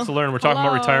 what do we have to learn? We're talking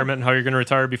about retirement and how you're going to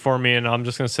retire before me, and I'm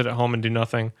just going to sit at home and do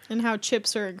nothing. And how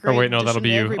chips are a great that'll be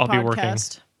you. I'll be working.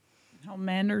 How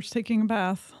Mander's taking a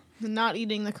bath. Not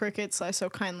eating the crickets I so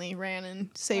kindly ran and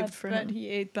saved for him. He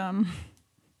ate them.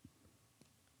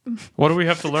 What do we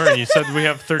have to learn? You said we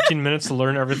have 13 minutes to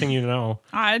learn everything you know.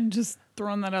 I'd just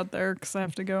thrown that out there because I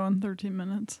have to go in 13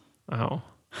 minutes. Oh.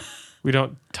 We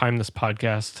don't time this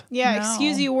podcast. Yeah,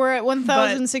 excuse you, we're at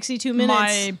 1,062 minutes.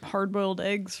 My hard-boiled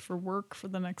eggs for work for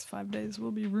the next 5 days will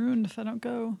be ruined if I don't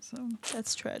go. So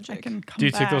that's tragic. I can come Do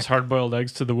you back. take those hard-boiled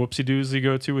eggs to the whoopsie-doos you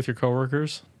go to with your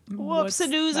coworkers?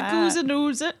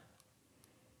 Whoopsie-doos-a-goose-a-doos-it.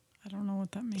 I don't know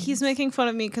what that means. He's making fun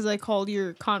of me because I called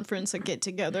your conference a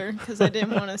get-together because I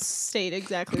didn't want to state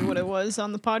exactly what it was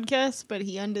on the podcast, but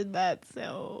he undid that,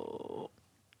 so...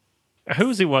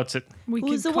 Who's he? What's it? We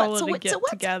could call it a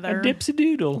get-together. A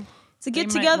dipsy-doodle. It's a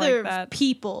get-together of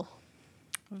people.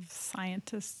 Of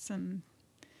scientists and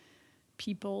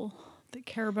people that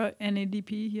care about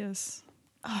NADP, yes.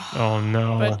 Oh,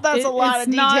 no. But that's a lot of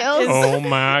details. Oh,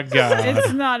 my God.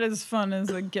 It's not as fun as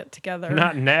a get-together.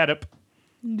 Not NADP.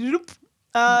 Nope.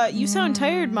 You sound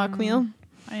tired, Makmil.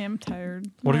 I am tired.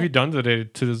 What have you done today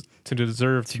to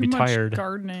deserve to be tired? Too much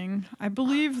gardening. I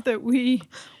believe that we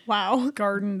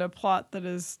gardened a plot that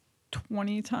is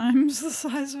 20 times the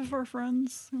size of our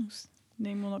friend's, whose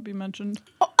name will not be mentioned.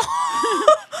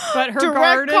 But her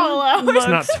garden it's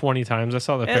not 20 times. I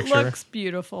saw the picture. It looks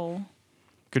beautiful.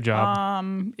 Good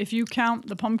job. If you count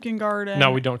the pumpkin garden.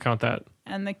 No, we don't count that.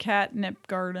 And the catnip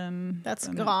garden. That's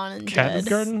gone and catnip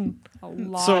garden? A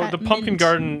lot. So the pumpkin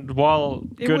garden, while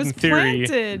good in theory,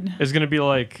 is going to be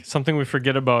like something we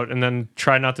forget about and then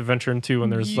try not to venture into when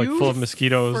there's like full of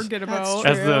mosquitoes. Forget about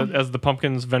as the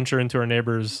pumpkins venture into our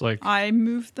neighbors. Like I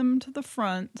moved them to the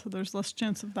front, so there's less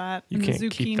chance of that. You and can't the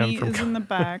keep them zucchini from is in the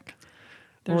back.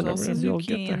 There's also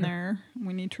zucchini in there.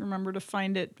 We need to remember to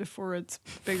find it before it's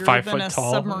bigger 5 than foot a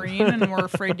tall. submarine and we're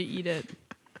afraid to eat it.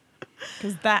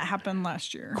 Because that happened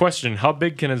last year. Question: how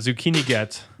big can a zucchini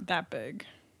get? That big.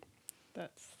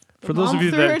 That's for those of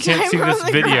you that can't see this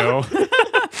video.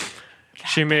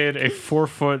 She made a 4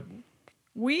 foot.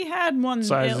 We had one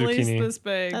size at zucchini. least this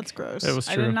big. That's gross. It was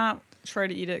true. I did not try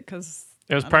to eat it because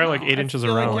it was probably like 8 inches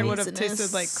around. Like it would have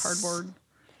tasted like cardboard.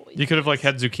 You could have like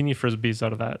had zucchini frisbees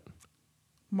out of that.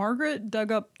 Margaret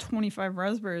dug up 25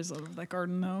 raspberries out of that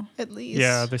garden, though. At least.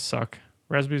 Yeah, they suck.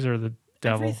 Raspberries are the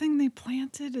devil. Everything they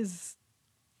planted is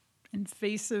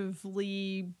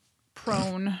invasively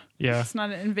prone. Yeah. It's not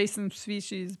an invasive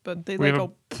species, but they We like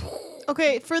have go.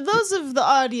 Okay, for those of the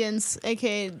audience,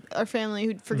 aka our family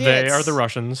who forgets, They are the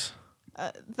Russians.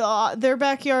 Their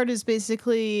backyard is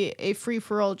basically a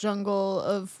free-for-all jungle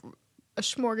of a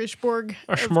smorgasbord.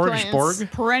 A of smorgasbord? plants.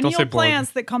 Perennial Don't say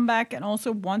plants that come back and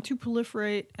also want to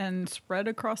proliferate and spread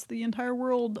across the entire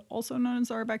world, also known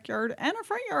as our backyard. And our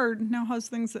front yard now has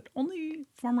things that only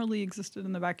formerly existed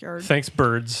in the backyard, Thanks,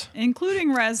 birds. including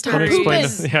Don't raspberries, explain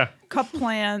Poopin'. Yeah. cup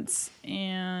plants,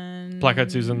 and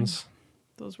Black-eyed Susans.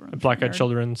 Those were in the front Black-eyed yard.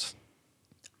 children's.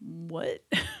 What?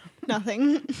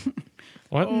 Nothing.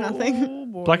 What? Nothing. Oh,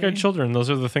 boy. Black-eyed children. Those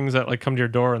are the things that like come to your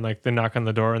door and like they knock on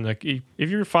the door and like if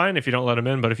you're fine if you don't let them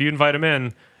in, but if you invite them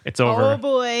in, it's over. Oh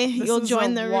boy, This you'll is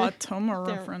join a their. Watoma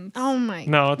their- reference. Oh my.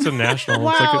 No, it's a national.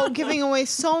 Wow, It's like giving away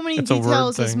so many it's a word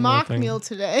details as thing, mock thing. meal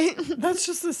today That's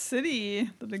just a city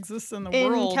that exists in the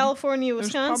in world. California, There's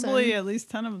Wisconsin. probably at least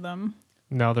 10 of them.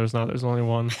 no, there's not. There's only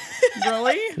one.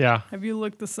 Really? Yeah. Have you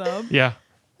looked this up? Yeah.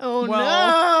 Oh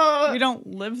Well, no! We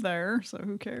don't live there, so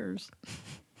who cares?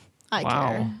 I Wow.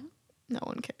 care. No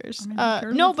one cares. I mean, who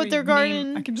cares No, if but we their name-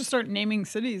 garden. I can just start naming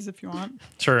cities if you want.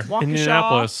 Sure. Waukesha.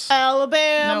 Indianapolis.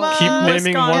 Alabama. No. Keep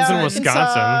naming ones in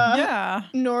Wisconsin. Yeah.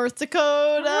 North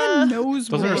Dakota. Everyone knows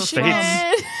Those where are we're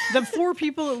states. from. The 4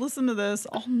 people that listen to this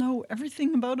all know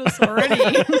everything about us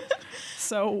already.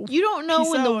 So You don't know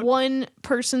Peace when out. the one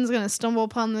person's gonna stumble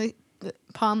upon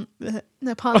upon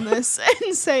this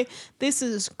and say this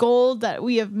is gold that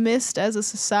we have missed as a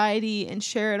society and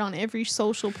share it on every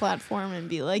social platform and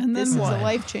be like, And then this is what? a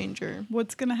life changer.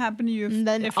 what's gonna happen to you And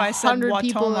then if I said 100 Watoma?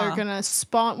 people are gonna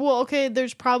spawn. Well, okay,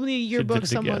 there's probably a did yearbook it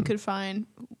someone again. could find.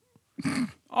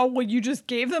 Oh well, you just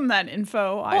gave them that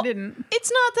info. I Well, didn't.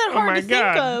 It's not that Oh hard my to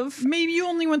God. think of. Maybe you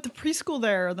only went to preschool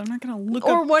there. They're not gonna look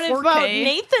Or up what 4K. about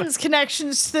Nathan's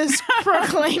connections to this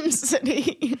proclaimed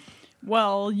city?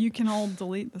 Well, you can all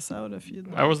delete this out if you'd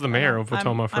like. I was the mayor of I'm-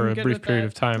 Watoma I'm for a good brief with period that.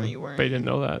 of time. No, you weren't. But you didn't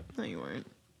know that. No, you weren't.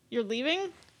 You're leaving?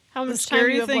 How The much time do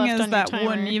scary you have thing left is on that your timer?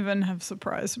 wouldn't even have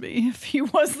surprised me if he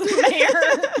was the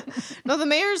mayor. No, the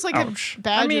mayor's like Ouch. a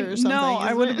badger I mean, or something. no, I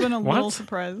isn't would have it? been a little What?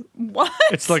 surprised. What?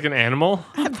 It's like an animal.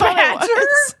 I thought it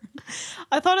was.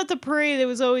 I thought at the parade it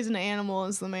was always an animal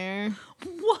as the mayor.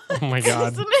 What? Oh my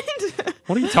god. Isn't it?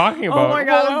 What are you talking about? Oh my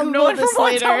god! We'll I hope Google no one this from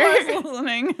later. Watoma is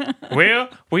listening. Well,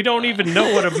 we don't even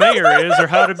know what a mayor is or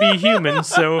how to be human,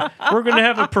 so we're gonna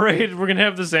have a parade. We're gonna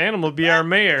have this animal be our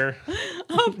mayor.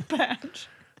 A badge.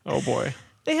 Oh boy.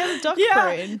 They had a duck Yeah,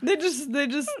 parade. they just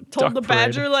Duck told the parade.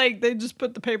 badger like they just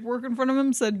put the paperwork in front of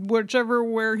him, said whichever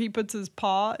where he puts his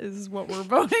paw is what we're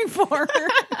voting for.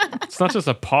 It's not just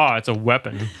a paw; it's a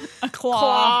weapon. A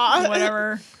claw, Claw.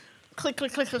 whatever. Click,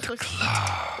 click, click, click, click.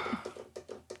 Oh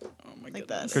my Like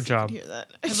goodness. that. Good job. You can hear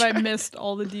that. Have I missed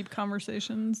all the deep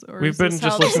conversations? Or We've is been this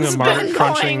just how this listening to has Margaret been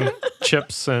crunching going?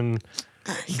 chips and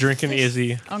drinking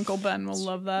Izzy. Uncle Ben will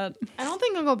love that. I don't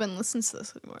think Uncle Ben listens to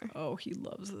this anymore. Oh, he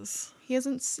loves this. He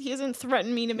hasn't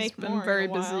threatened me to make He's been more. very in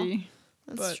a while. busy.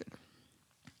 That's but- true.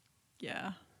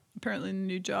 Yeah. Apparently, the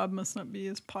new job must not be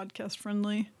as podcast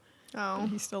friendly. Oh,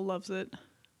 He still loves it.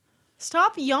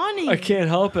 stop yawning. I can't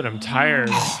help it. I'm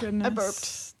tired. Goodness.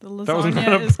 burped. The That was not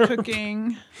lasagna a is burp.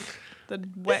 cooking. The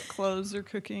wet clothes are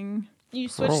cooking. You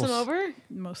switched them Gross. over?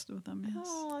 Most of them, yes.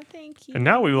 Oh, thank you. And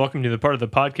now we welcome you to the part of the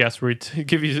podcast where we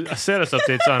give you a status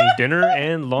updates on dinner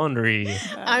and laundry.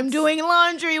 I'm doing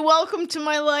laundry. Welcome to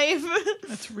my life.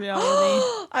 That's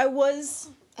reality. I was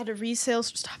at a resale.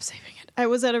 Stop saving it. I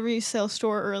was at a resale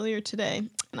store earlier today,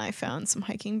 and I found some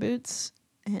hiking boots.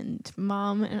 And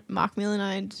Mom and Mockmeal and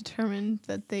I determined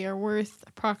that they are worth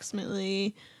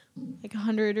approximately like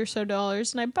 $100 or so,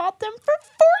 and I bought them for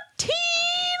 $14.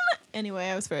 Anyway,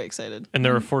 I was very excited. And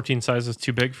there were 14 sizes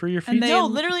too big for your feet? And they- No,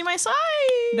 literally my size.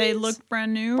 They looked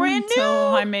brand new Brand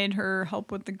until new. I made her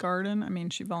help with the garden. I mean,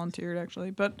 she volunteered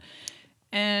actually,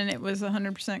 and it was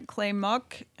 100% clay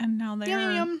muck, and now they Yum,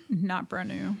 are yum, not brand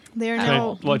new. They are Can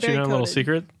now I let you very know a little coated.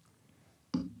 secret?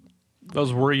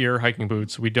 Those were your hiking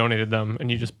boots. We donated them, and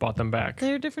you just bought them back.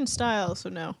 They're different styles, so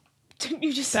no.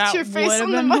 You just That set your would face have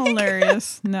on the been mic.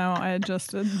 hilarious. No, I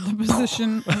adjusted the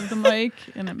position of the mic,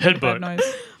 and it made a Headbutt. bad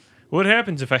noise. What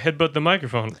happens if I headbutt the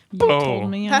microphone? You told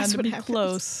me I That's had to what be happens.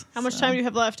 close. How much so time do you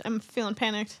have left? I'm feeling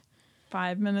panicked.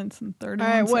 5 minutes and 31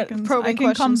 All right, what seconds. probing I can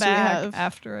come questions do you back have?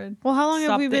 after I Well, how long have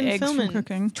stop we the been eggs filming? from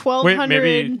cooking. 1,200. Wait,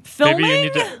 maybe Filming? you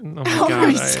need to. Oh my Oh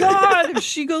god! my I- God, if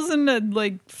she goes into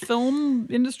like film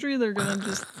industry, they're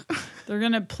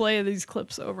gonna play these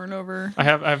clips over and over. I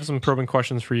have some probing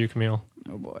questions for you, Camille.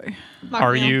 Oh boy,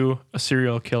 Are you a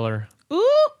serial killer? Ooh.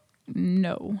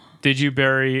 no. Did you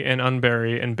bury and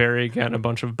unbury and bury again a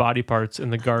bunch of body parts in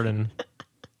the garden?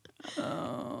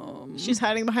 She's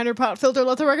hiding behind her pop filter.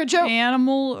 Let the record show.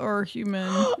 Animal or human?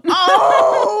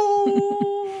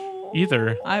 Oh!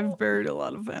 Either. I've buried a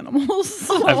lot of animals.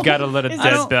 I've got to let a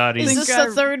dead body. Is this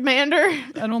the third mander?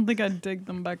 I don't think I'd dig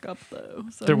them back up though.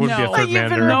 So there would be a third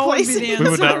mander. No would be the we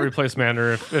would not replace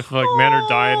mander. If like mander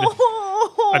died,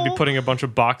 I'd be putting a bunch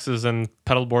of boxes and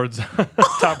pedal boards on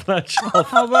top of that shelf.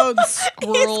 How about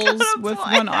squirrels with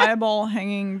one eyeball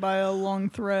hanging by a long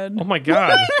thread? Oh my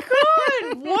god.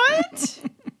 God, what?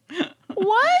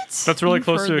 What? That's really You've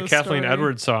close to heard a the Kathleen story.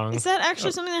 Edwards song. Is that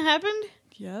actually something that happened?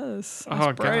 Yes.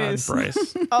 Oh Bryce. god,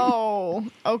 Bryce. Oh,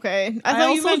 okay. I I thought you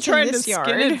also mentioned tried this to yard.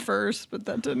 skin it first, but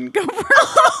that didn't go very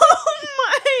Oh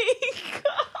my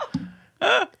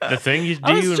god! The thing you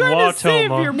I was do in trying to save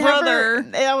Watoma. your brother.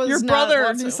 That was Your not brother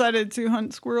whatsoever. decided to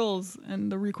hunt squirrels,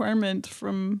 and the requirement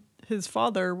from his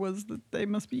father was that they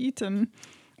must be eaten,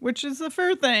 which is a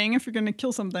fair thing. If you're going to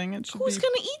kill something, it should Who's be.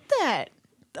 gonna eat that?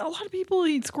 A lot of people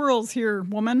eat squirrels here,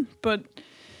 woman, but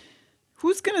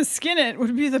who's going to skin it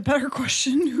would be the better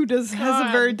question. Who has a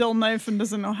God. very dull knife and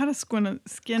doesn't know how to skin a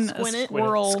Squint it.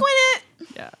 squirrel? Squint it.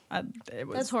 Yeah, it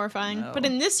was That's horrifying. no. But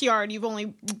in this yard, you've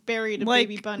only buried a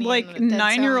baby bunny. Like and a dead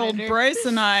 9-year-old salamander. Bryce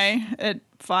and I at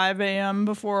 5 a.m.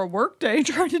 before a work day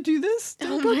tried to do this.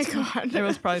 Oh my god! It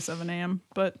was probably 7 a.m.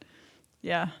 But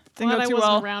yeah, didn't Glad go I too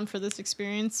wasn't well. around for this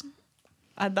experience.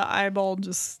 I had the eyeball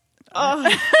just. Oh,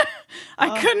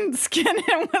 I couldn't skin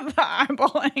it with the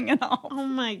eyeball hanging off. oh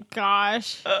my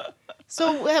gosh.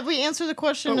 So have we answered the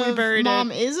question But we of buried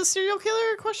mom it. is a serial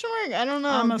killer? Question mark. I don't know.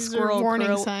 I'm a These are squirrel warning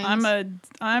krill. signs.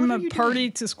 I'm What a are you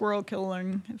party to squirrel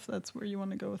killing, if that's where you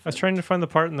want to go with I was it. trying to find the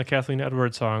part in the Kathleen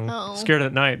Edwards song, Oh. "Scared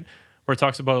at Night," where it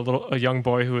talks about a young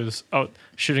boy who is out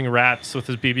shooting rats with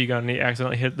his BB gun and he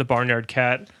accidentally hit the barnyard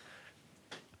cat.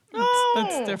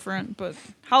 That's Oh. different, but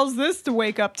how's this to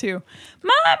wake up to?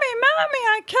 Mommy,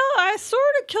 I sort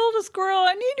of killed a squirrel.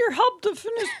 I need your help to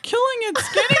finish killing it,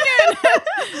 skinning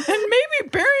it, and maybe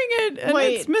burying it. And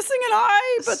Wait. it's missing an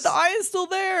eye, but the eye is still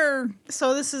there.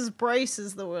 So this is Bryce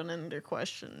is the one under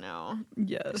question now.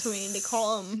 Yes. So we need to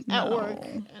call him at No. work.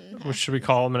 And Which should we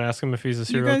call him and ask him if he's a You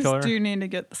serial guys killer? do need to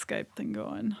get the Skype thing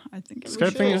going. I think it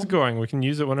Skype thing is should. going. We can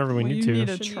use it whenever we Well, need you to. need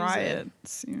to Should try use it it.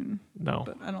 soon, No,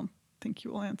 but I don't think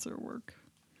you will answer at work.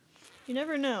 you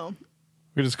never know.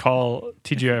 we just call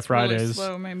TGI It's really Fridays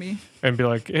slow, maybe. and be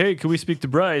like, "Hey, can we speak to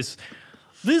Bryce?"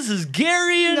 This is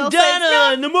Gary and No Donna thanks.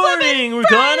 No in the morning. We're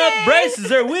calling up Friday. Bryce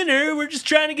as our winner. We're just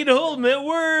trying to get a hold of him at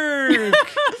work.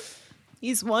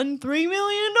 He's won $3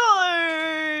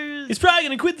 million. He's probably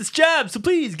gonna quit this job, so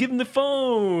please give him the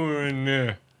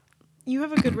phone. You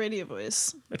have a good radio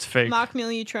voice. It's fake. Mock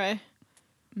meal, you try.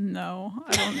 No,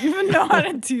 I don't even know how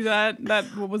to do that.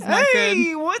 That was not Hey,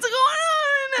 good. what's going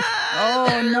on?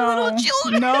 Oh no! Little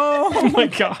children. Oh No! my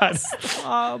god.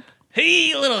 Stop.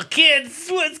 Hey, little kids,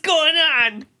 what's going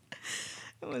on?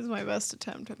 It was my best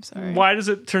attempt. I'm sorry. Why does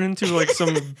it turn into like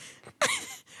some?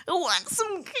 I want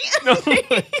some Oh candy.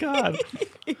 my god.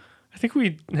 I think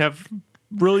we have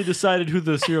really decided who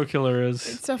the serial killer is.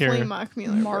 It's definitely here. Mock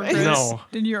Mueller. Margaret. Right? No.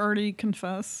 Did you already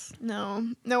confess? No.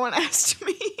 No one asked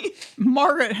me.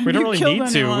 Margaret, have We don't you really killed need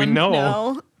to. We anyone? know.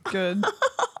 No. Good.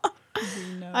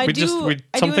 We know. I We do- just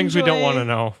I some do things we don't enjoy- want to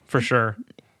know for sure.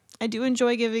 I do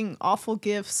enjoy giving awful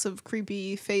gifts of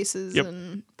creepy faces, Yep.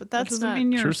 but That that's doesn't not.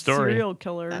 mean you're True a story. serial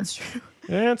killer. That's true.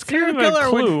 Yeah, it's Serial kind of a killer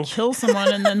clue. would kill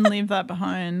someone and then leave that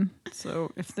behind.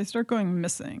 So if they start going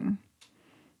missing,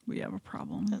 we have a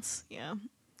problem. That's yeah.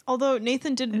 Although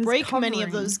Nathan It did is break many of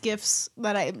covering. those gifts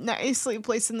that I nicely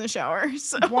placed in the shower.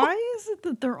 So Why is it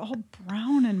that they're all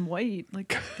brown and white?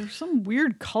 Like there's some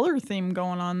weird color theme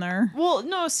going on there. well,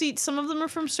 no. See, some of them are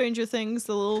from Stranger Things,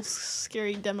 the little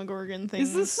scary Demogorgon things.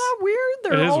 Is this not weird?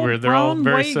 They're It is all weird. They're all brown,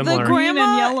 very white, similar. the Green green, and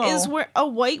grandma yellow. is where a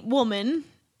white woman,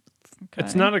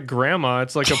 It's not a grandma.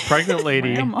 It's like a pregnant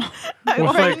lady Grandma. a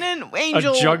With, like, pregnant a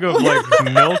angel. jug of like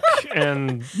milk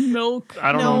and milk.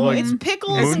 I don't no, know, like it's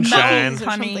pickles moonshine and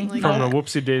honey something like from that. the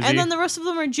Whoopsie Daisy. And then the rest of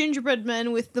them are gingerbread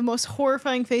men with the most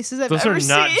horrifying faces I've Those ever are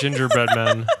not seen. gingerbread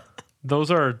men.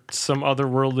 Those are some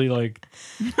otherworldly like.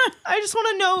 I just want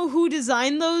to know who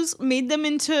designed those, made them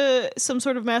into some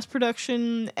sort of mass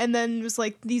production, and then was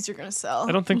like, "These are gonna sell."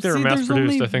 I don't think Well, they were see, mass there's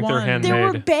produced. only I think one. they're handmade. There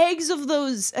were bags of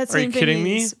those at Are you St. kidding me?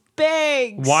 Vinny's.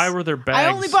 Bags. Why were there bags? I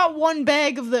only bought one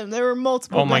bag of them. There were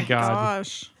multiple. Oh my bags. God.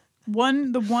 Gosh.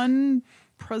 The one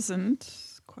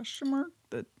present question mark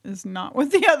that is not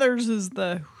with the others is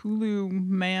the Hulu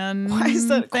man. Why is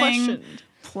that a thing question?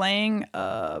 playing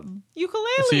a Ukulele.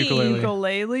 It's a ukulele.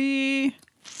 ukulele.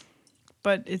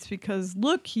 But it's because,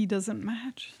 look, he doesn't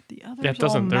match the others. Yeah, it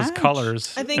doesn't. There's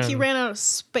colors. I think he ran out of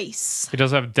space. He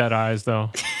does have dead eyes,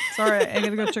 though. Sorry, I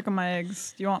gotta go check on my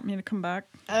eggs. Do you want me to come back?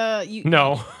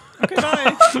 No. Okay,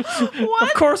 bye. What?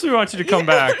 Of course we want you to come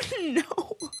back.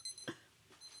 No.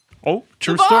 Oh,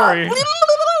 true story.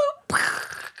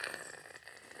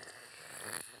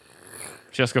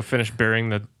 Jessica finished burying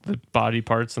the body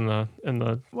parts in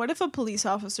the. What if a police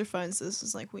officer finds this?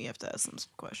 Is like, we have to ask them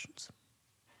some questions.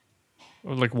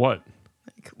 Like what?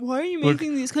 Like, why are you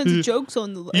making these kinds of jokes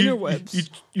on the interwebs?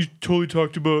 You totally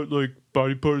talked about like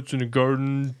body parts in a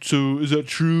garden. So is that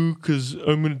true? Because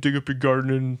I'm gonna dig up your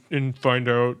garden and find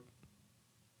out.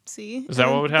 See? Is that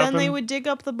what would happen? Then they would dig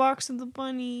up the box of the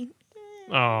bunny.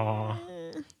 Oh,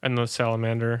 and the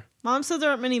salamander. Mom said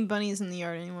there aren't many bunnies in the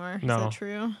yard anymore. No. Is that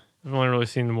true? I've only really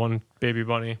seen one baby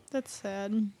bunny, That's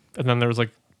sad. and then there was like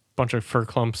a bunch of fur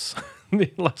clumps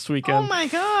last weekend. Oh my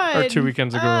god. Or 2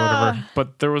 weekends ago or whatever.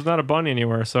 But there was not a bunny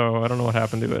anywhere, so I don't know what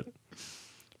happened to it.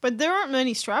 But there aren't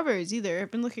many strawberries either.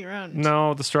 I've been looking around.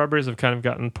 No, the strawberries have kind of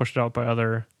gotten pushed out by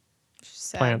other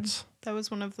Sad. plants. That was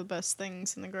one of the best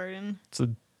things in the garden. It's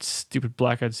the stupid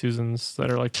black-eyed Susans that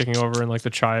are like taking over, and like the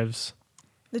chives.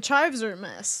 The chives are a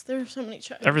mess. There are so many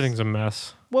chives. Everything's a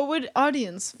mess. What would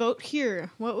audience vote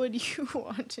here? What would you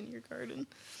want in your garden?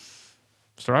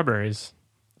 Strawberries.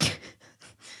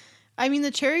 I mean,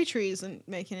 the cherry tree isn't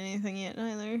making anything yet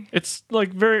either. It's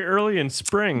like very early in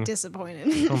spring.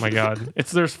 Disappointed. Oh my god!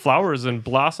 There's flowers and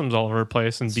blossoms all over the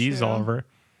place and It's bees true. all over.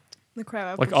 The crab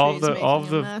apple Like all tree of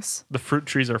is making a mess. the fruit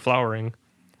trees are flowering.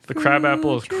 The crab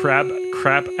apple is crap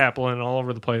appling all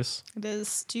over the place. It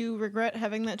is. Do you regret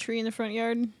having that tree in the front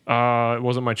yard? It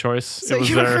wasn't my choice. So it was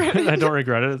you there. regret it? I don't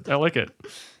regret it. I like it.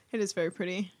 It is very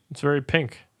pretty. It's very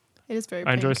pink. It is very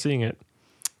I enjoy pink. seeing it.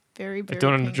 Very, very I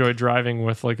don't pink. enjoy driving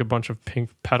with like a bunch of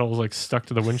pink petals like stuck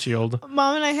to the windshield.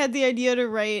 Mom and I had the idea to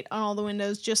write on all the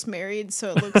windows "just married,"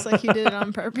 so it looks like you did it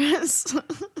on purpose.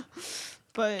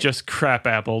 But Just crap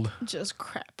appled. just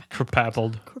crap.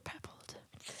 Crapappled. Crapappled.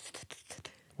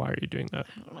 Why are you doing that?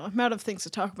 I don't know. I'm out of things to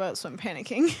talk about, so I'm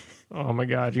panicking. Oh my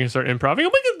god, you're gonna start improving.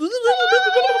 Oh my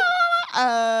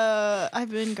god. I've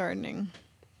been gardening.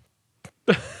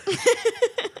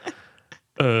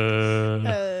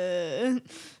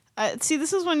 See,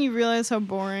 this is when you realize how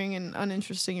boring and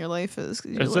uninteresting your life is.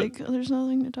 'Cause you're Is it? like, oh, there's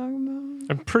nothing to talk about.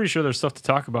 I'm pretty sure there's stuff to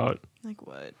talk about. Like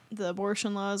what? The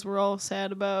abortion laws we're all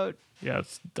sad about, Yeah,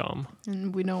 it's dumb.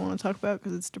 and we don't want to talk about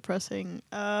because it's depressing.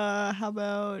 How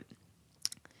about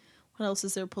what else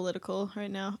is there political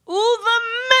right now? Ooh, the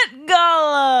Met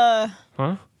Gala.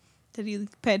 Huh? Did you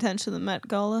pay attention to the Met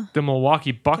Gala? The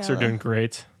Milwaukee Bucks are Gala. doing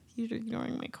great. You're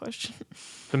ignoring my question.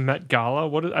 The Met Gala?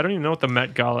 I don't even know what the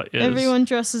Met Gala is. Everyone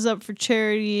dresses up for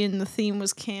charity, and the theme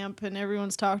was camp, and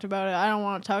everyone's talked about it. I don't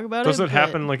want to talk about Does it. it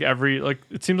happen like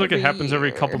it seems like it every happens every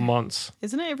year. couple months.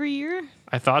 Isn't it every year?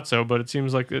 I thought so, but it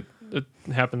seems like it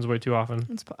happens way too often.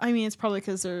 It's probably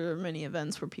because there are many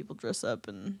events where people dress up,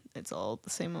 and it's all the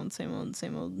same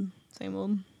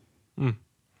old.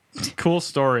 Cool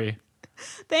story.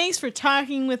 Thanks for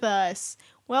talking with us.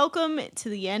 Welcome to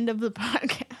the end of the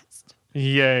podcast.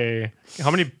 Yay.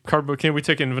 How many cardboard... Can we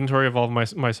take inventory of all of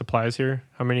my supplies here?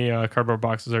 How many cardboard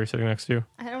boxes are you sitting next to?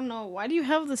 I don't know. Why do you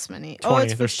have this many? 20.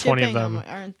 It's for There's 20 of shipping them.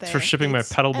 aren't they? It's for shipping my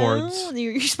pedal boards. Oh,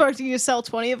 you're expecting to sell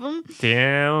 20 of them?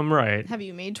 Damn right. Have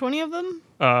you made 20 of them?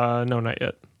 No, not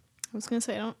yet. I was going to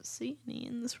say, I don't see any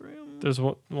in this room. There's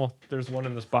one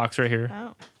in this box right here.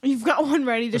 Oh. You've got one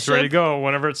ready to It's ship? ready to go.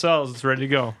 Whenever it sells, it's ready to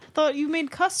go. I thought you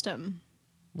made custom.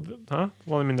 Huh?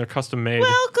 Well, I mean, they're custom made.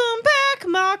 Welcome back,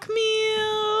 Mock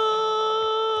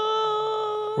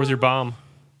Meal. Where's your bomb?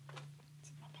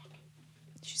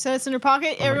 She said it's in her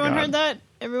pocket. Oh my Everyone God. heard that?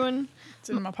 Everyone? It's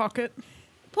in my pocket.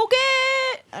 Pocket!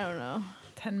 I don't know.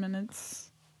 10 minutes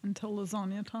until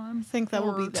lasagna time. I think that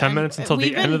will be Or the 10 end. minutes until the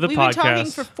We've end of the We've been talking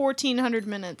podcast. for 1,400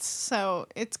 minutes, so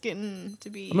it's getting to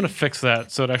be... I'm gonna fix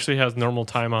that so it actually has normal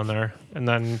time on there, and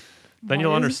then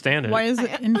you'll understand it. Why is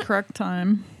it incorrect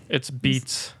time? It's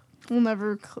beats.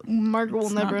 Margaret will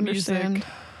It's never not understand. music.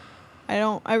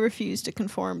 I refuse to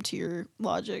conform to your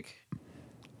logic.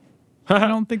 I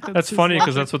don't think That's his funny because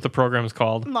logic. that's what the program's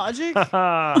called. Logic?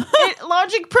 Wow,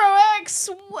 Logic Pro X!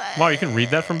 What? you can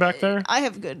read that from back there? I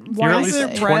have good... Why You're at is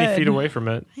least it 20 red? feet away from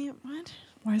it. Hey, what?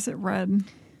 Why is it red?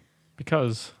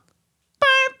 Because.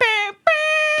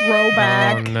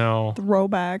 Throwback. Oh no.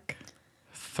 Throwback.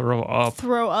 Throw up.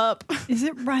 Throw up. Is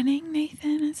it running,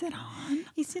 Nathan? Is it on?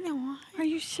 Is it on? Are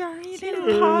you sure you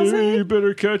didn't pause it? You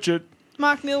better catch it.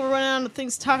 Mock meal, we're running out of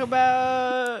things to talk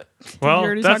about.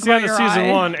 Well, that's the end of season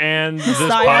 1 and this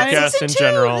podcast in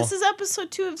general. This is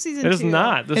episode 2 of season 2. It is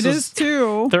not. It is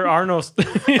 2. There are no... It's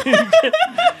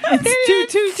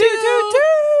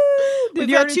 2. Did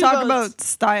you already talk about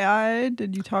Sty-Eye?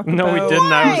 Did you talk about... No, we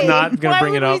didn't. I was not going to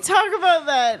bring it up. Why would we talk about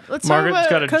that? Let's Margaret's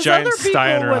got a giant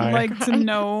sty in her eye. Other people would like to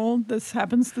know this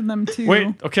happens to them too. Wait,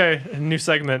 okay, a new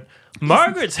segment.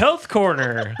 Margaret's Health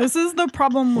Corner. This is the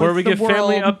problem with where we the give world.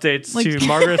 family updates to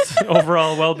Margaret's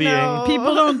overall well-being. No.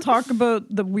 People don't talk about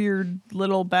the weird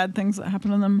little bad things that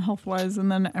happen to them health-wise,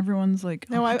 and then everyone's like,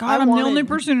 "Oh my God, I'm the only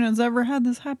person who has ever had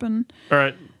this happen." All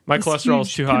right, my cholesterol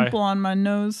is too high. Pimple on my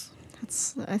nose.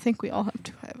 I think we all have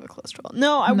too high of a cholesterol.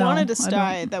 No, I wanted a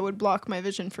sty that would block my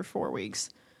vision for 4 weeks.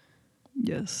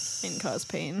 Yes. And cause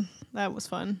pain. That was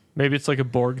fun. Maybe it's like a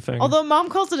Borg thing. Although Mom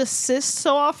calls it a cyst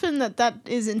so often that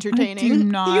is entertaining. I do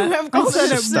not. You have called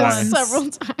it a cyst once. several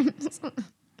times.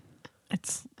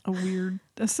 It's a weird...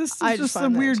 A cyst I is just just a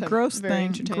find that weird gross very thing.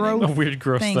 entertaining. Growth a weird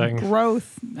gross thing.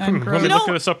 Growth and growth. Let me look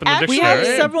this up in the We dictionary.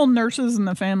 have several nurses in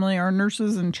the family, or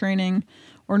nurses in training,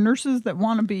 or nurses that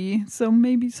want to be. So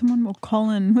maybe someone will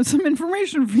call in with some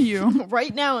information for you.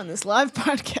 Right now in this live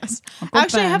podcast.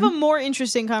 Actually, I have a more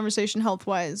interesting conversation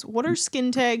health-wise. What are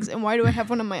skin tags and why do I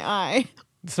have one on my eye?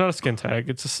 It's not a skin tag.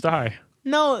 It's a sty.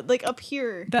 No, like up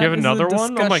here. That you have is another a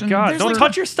one? Oh my discussion. God. There's Don't like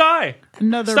touch your sty.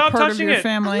 Another Stop part of touching your it.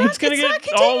 family. It's going to It's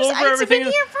get not all contagious. over It's been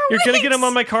everything. here for You're going to get weeks. them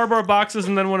on my cardboard boxes,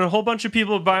 and then when a whole bunch of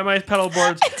people buy my pedal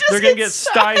boards, they're going to get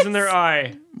sties in their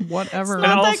eye. Whatever. And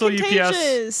Not also that UPS.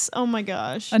 contagious. Oh my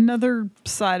gosh. Another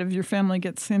side of your family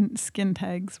gets skin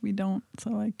tags. We don't,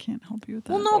 so I can't help you with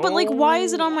that. Well, no, but like, why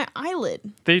is it on my eyelid?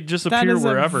 They just that appear is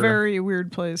wherever. a very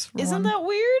weird place. For Isn't one. that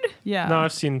weird? Yeah. No,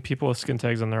 I've seen people with skin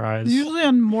tags on their eyes. Usually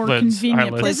on more Lids, convenient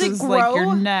eyelids. places Does it like your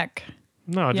grow? neck.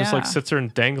 No, it just like Yeah. sits there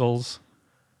and dangles.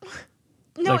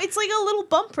 No, Like, it's like a little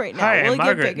bump right now. Hi, Will I'm it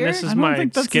Margaret. get bigger? This is I don't my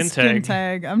think that's skin a skin tag.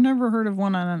 tag. I've never heard of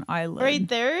one on an eyelid. Right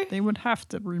there? They would have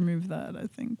to remove that, I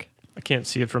think. I can't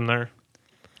see it from there.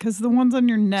 Because the ones on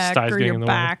your neck Sty's or getting your in the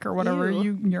back or whatever,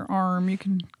 Ew. your arm, you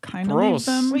can kind of Gross.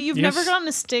 leave them. Wait, you've Yes. never gotten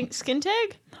a skin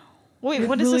tag? Wait, It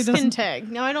what is really a skin doesn't- tag?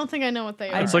 No, I don't think I know what they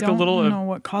are. I It's like a don't little know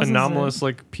what causes anomalous it.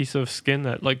 like piece of skin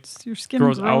that like It's your skin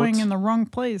grows growing out. in the wrong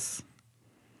place.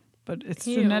 But it's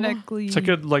Ew. genetically. It's like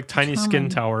a like tiny skin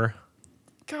determined. tower.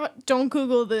 God, don't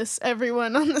Google this,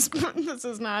 everyone on this. This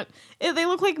is not. They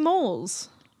look like moles.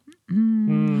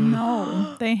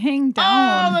 No, they hang Oh,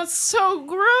 down. that's so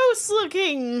gross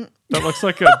looking. That looks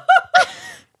like a.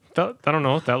 I don't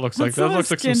know what that looks like. That's That not a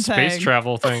looks like some skin space tag.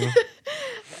 travel thing.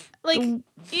 Like,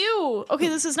 ew. Okay,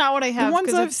 this is not what I have. The ones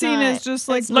 'cause I've it's seen not- is just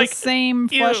like it's the like, same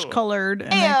ew. flesh colored,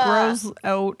 and Yeah. it grows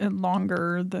out and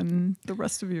longer than the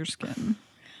rest of your skin.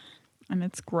 And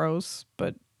it's gross,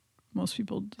 but most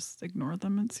people just ignore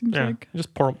them. It seems Yeah, like.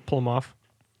 just pull them off.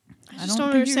 I just don't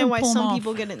think you understand can why pull 'em some off.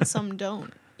 people get it and some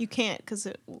don't. You can't because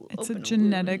It's a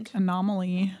genetic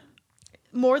anomaly.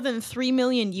 More than 3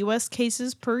 million U.S.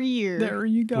 cases per year. There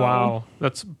you go. Wow,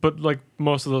 but like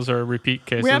most of those are repeat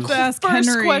cases. We have to ask First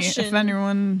Henry question. if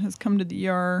anyone has come to the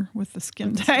ER with the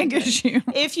skin tag issue.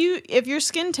 If your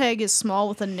skin tag is small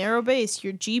with a narrow base,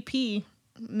 your GP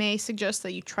may suggest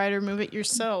that you try to remove it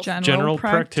yourself General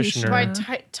practitioner. by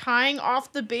tying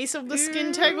off the base of the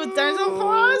skin tag with dental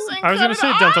floss. And I was cut going it to say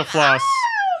off, dental floss.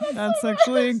 That's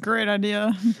actually a great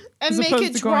idea. and as make opposed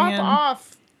it to going drop in.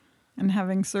 off. And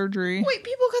having surgery. Wait,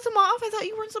 people cut them off? I thought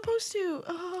you weren't supposed to.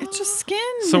 Oh. It's just skin.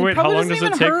 So wait, how probably long doesn't does it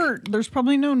even take- hurt. There's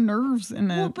probably no nerves in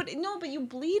it. Well, but you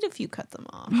bleed if you cut them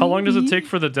off. How long does it Maybe. take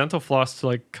for the dental floss to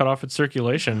like cut off its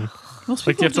circulation? Most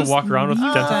Like, do you have people to walk just around with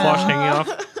leave dental floss them. hanging off?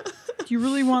 Do you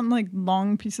really want like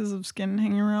long pieces of skin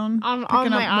hanging around? On picking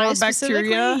my up more eyes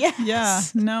bacteria? specifically? Yeah,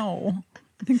 Yes. no.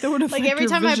 I think that would affect Like every your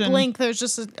time vision. I blink, there's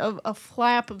just a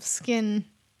flap of skin.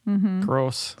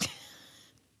 Gross.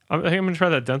 I think I'm gonna try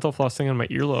that dental floss thing on my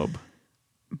earlobe.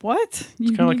 What? It's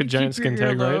kinda like a giant skin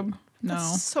tag, right? No.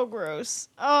 That's so gross.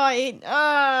 Why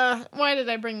did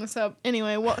I bring this up?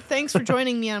 Anyway, well, thanks for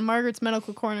joining me on Margaret's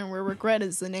Medical Corner, where regret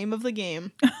is the name of the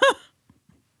game.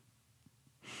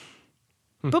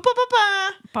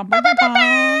 Ba-ba-ba-ba.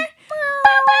 Ba-ba-ba-ba.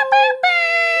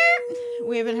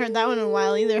 We haven't heard that one in a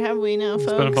while either, have we now,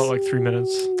 folks? It's been about like 3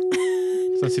 minutes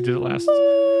since you did it last.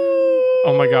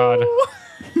 Oh my god.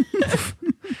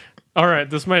 All right,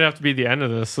 this might have to be the end of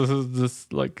this. This is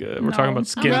just like we're talking No. about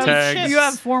skin Oh, tags, shit. You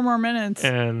have 4 more minutes.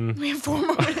 and We have 4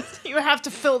 more minutes. You have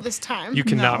to fill this time. you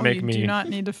cannot No, make you me. do not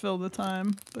need to fill the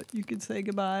time, but you could say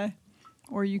goodbye.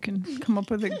 Or you can come up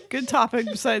with a good topic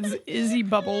besides Izzy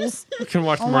bubbles. You can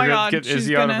watch Oh my Margaret god, get she's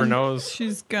Izzy out of her gonna- nose.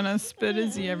 She's gonna spit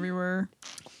Izzy everywhere.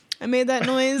 I made that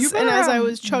noise, and as I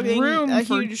was chugging a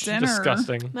huge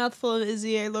disgusting mouthful of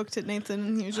Izzy, I looked at Nathan,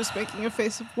 and he was just making a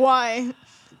face of, why?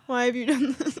 Why have you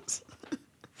done this?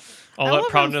 All that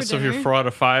proudness of your 4 out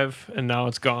of 5, and now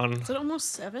it's gone. Is it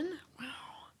almost 7? Wow.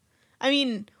 I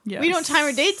mean, we don't time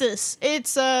or date this.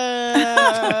 It's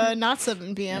not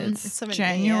 7 p.m. It's 7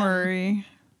 January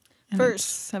 1st.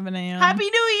 7 a.m. Happy New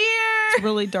Year! It's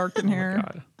really dark in here.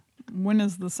 God. When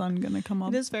is the sun going to come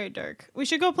up? It is very dark. We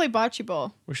should go play bocce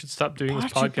ball. We should stop doing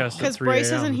this podcast because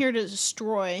Bryce isn't here to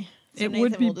destroy. So it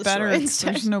would be better if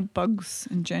there's no bugs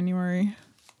in January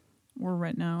or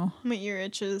right now. My ear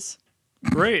itches.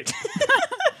 Great.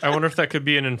 I wonder if that could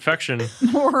be an infection.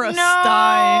 Or a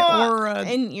sty. Or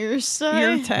an ear sty.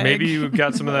 Ear tag. Maybe you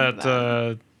got some of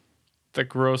that that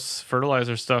gross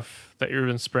fertilizer stuff that you've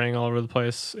been spraying all over the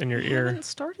place in your ear. I haven't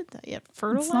started that yet.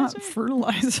 Fertilizer? It's not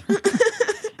fertilizer.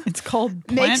 It's called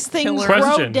plant Makes things killer.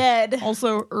 grow dead.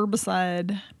 Also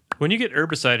herbicide. When you get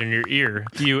herbicide in your ear,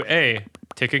 do you A,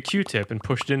 take a Q-tip and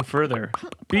push it in further?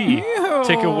 B,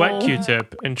 take a wet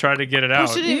Q-tip and try to get it out?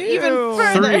 Push it in even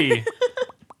further. 3,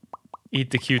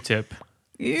 eat the Q-tip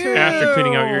after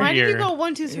cleaning out your Why ear. Why did you go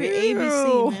 1, 2, 3,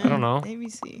 ABC, man? I don't know.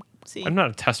 ABC. C. I'm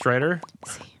not a test writer.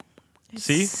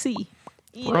 C? C.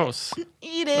 Gross.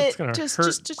 Eat it. That's gonna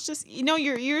hurt. Just. You know,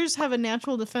 your ears have a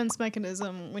natural defense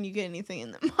mechanism when you get anything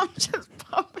in them. I'm just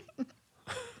popping.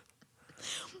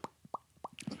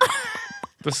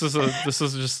 This is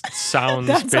just sounds.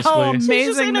 That's basically. how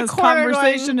amazing this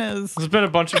conversation is. There's been a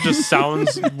bunch of just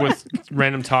sounds with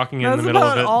random talking in the middle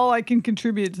of it. That's about all I can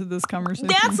contribute to this conversation.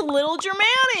 That's a little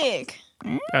dramatic.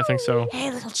 I think so.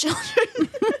 Hey, little children.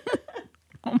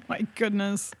 Oh my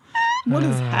goodness. What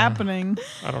is happening?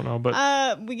 I don't know,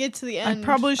 but we get to the end. I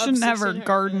probably shouldn't have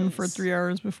gardened for 3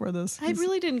 hours before this. I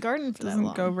really didn't garden for that long.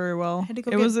 Doesn't go very well. I had to go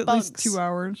it get was at bugs. least 2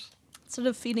 hours. Instead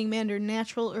of feeding Mander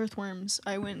natural earthworms,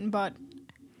 I went and bought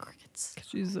crickets.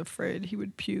 She's afraid he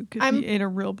would puke if he ate a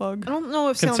real bug. I don't know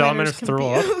if salamanders can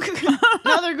throw puke.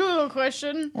 Another Google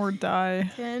question. Or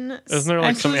die. Isn't there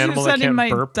like some animal that can't he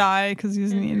might burp? Die because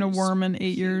he's eaten a worm in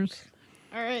 8 years.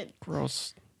 All right.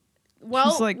 Gross.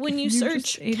 Well, when you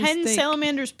search can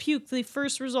salamanders puke, the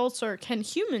first results are can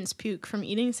humans puke from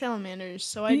eating salamanders?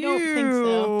 So I don't think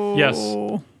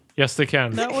so. Yes, they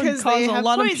can. That would cause a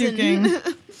lot of puking.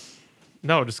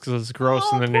 No, just because it's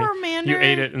gross, and then you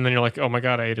ate it, and then you're like, "Oh my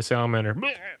god, I ate a salamander."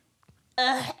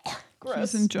 Gross.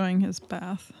 He's enjoying his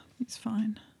bath. He's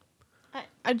fine.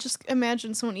 I just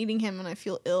imagine someone eating him, and I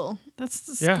feel ill. That's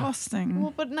disgusting. Yeah.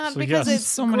 Well, but not because it's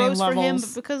so gross for him,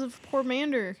 but because of poor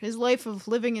Mander. His life of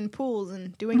living in pools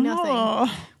and doing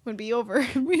nothing would be over.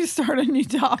 Could we start a new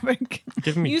topic?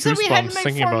 Give me you goosebumps said we had to make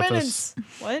thinking 4 about minutes. this.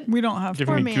 What? We don't have. Give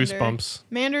me goosebumps.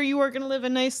 Mander, you are going to live a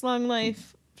nice long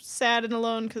life, sad and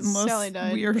alone because Sally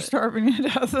died. We are starving to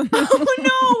death. Oh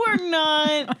no, we're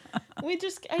not. I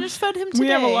just fed him today. We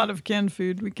have a lot of canned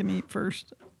food we can eat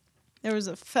first. There was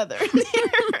a feather in there.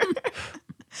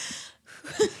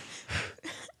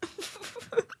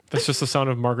 That's just the sound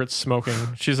of Margaret smoking.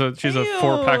 She's a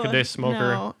 4-pack a day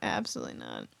smoker. No, absolutely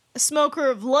not. A smoker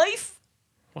of life.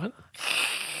 What?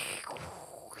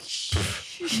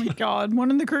 Oh my god!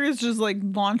 One of the crickets just like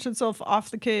launched itself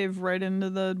off the cave right into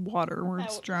the water where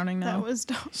it's drowning now. That was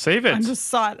dumb. Save it. I just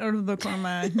saw it out of the corner of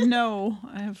my eye. No,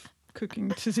 I have cooking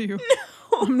to do.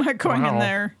 No, I'm not going in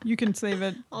there. You can save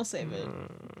it. I'll save it.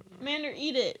 Mander,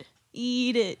 eat it.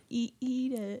 Eat it.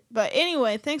 Eat it. But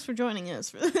anyway, thanks for joining us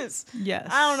for this. Yes.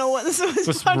 I don't know what this was.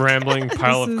 This rambling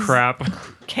pile of crap.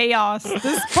 Chaos.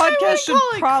 This podcast should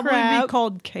probably be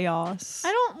called Chaos.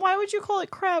 Why would you call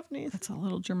it crap, Nathan? That's a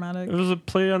little dramatic. It was a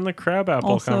play on the crab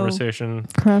apple conversation.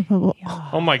 Crab apple.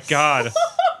 Oh my god.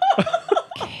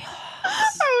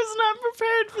 I was not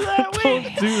prepared for that.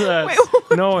 Don't do that. Wait,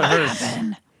 no, it hurts.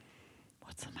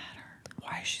 What's the matter?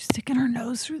 Why is she sticking her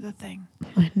nose through the thing?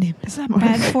 My name is that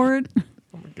bad for it?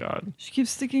 Oh my god. She keeps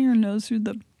sticking her nose through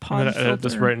the pod. I'm gonna edit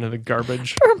this right into the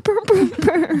garbage.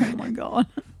 Oh my god.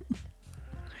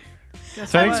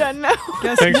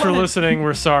 Thanks for listening.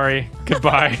 We're sorry.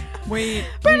 Goodbye. Wait,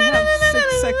 we have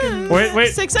 6 seconds.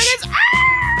 Wait. 6 seconds.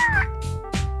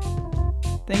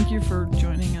 Thank you for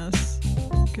joining us.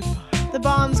 Goodbye. The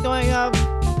bomb's going up.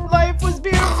 Life was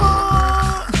beautiful.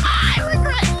 I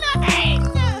regret nothing.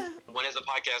 When is the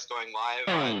podcast going live?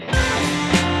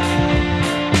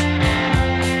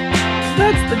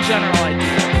 That's the general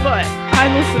idea, but I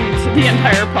listened to the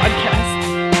entire podcast.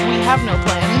 We have no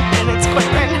plan, and it's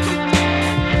quite random.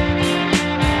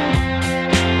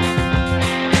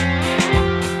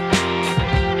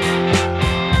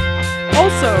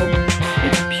 Also,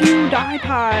 it's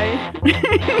PewDiePie.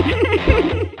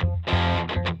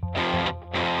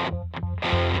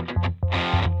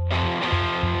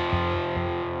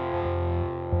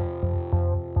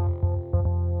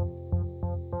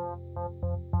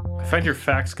 find your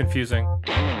facts confusing.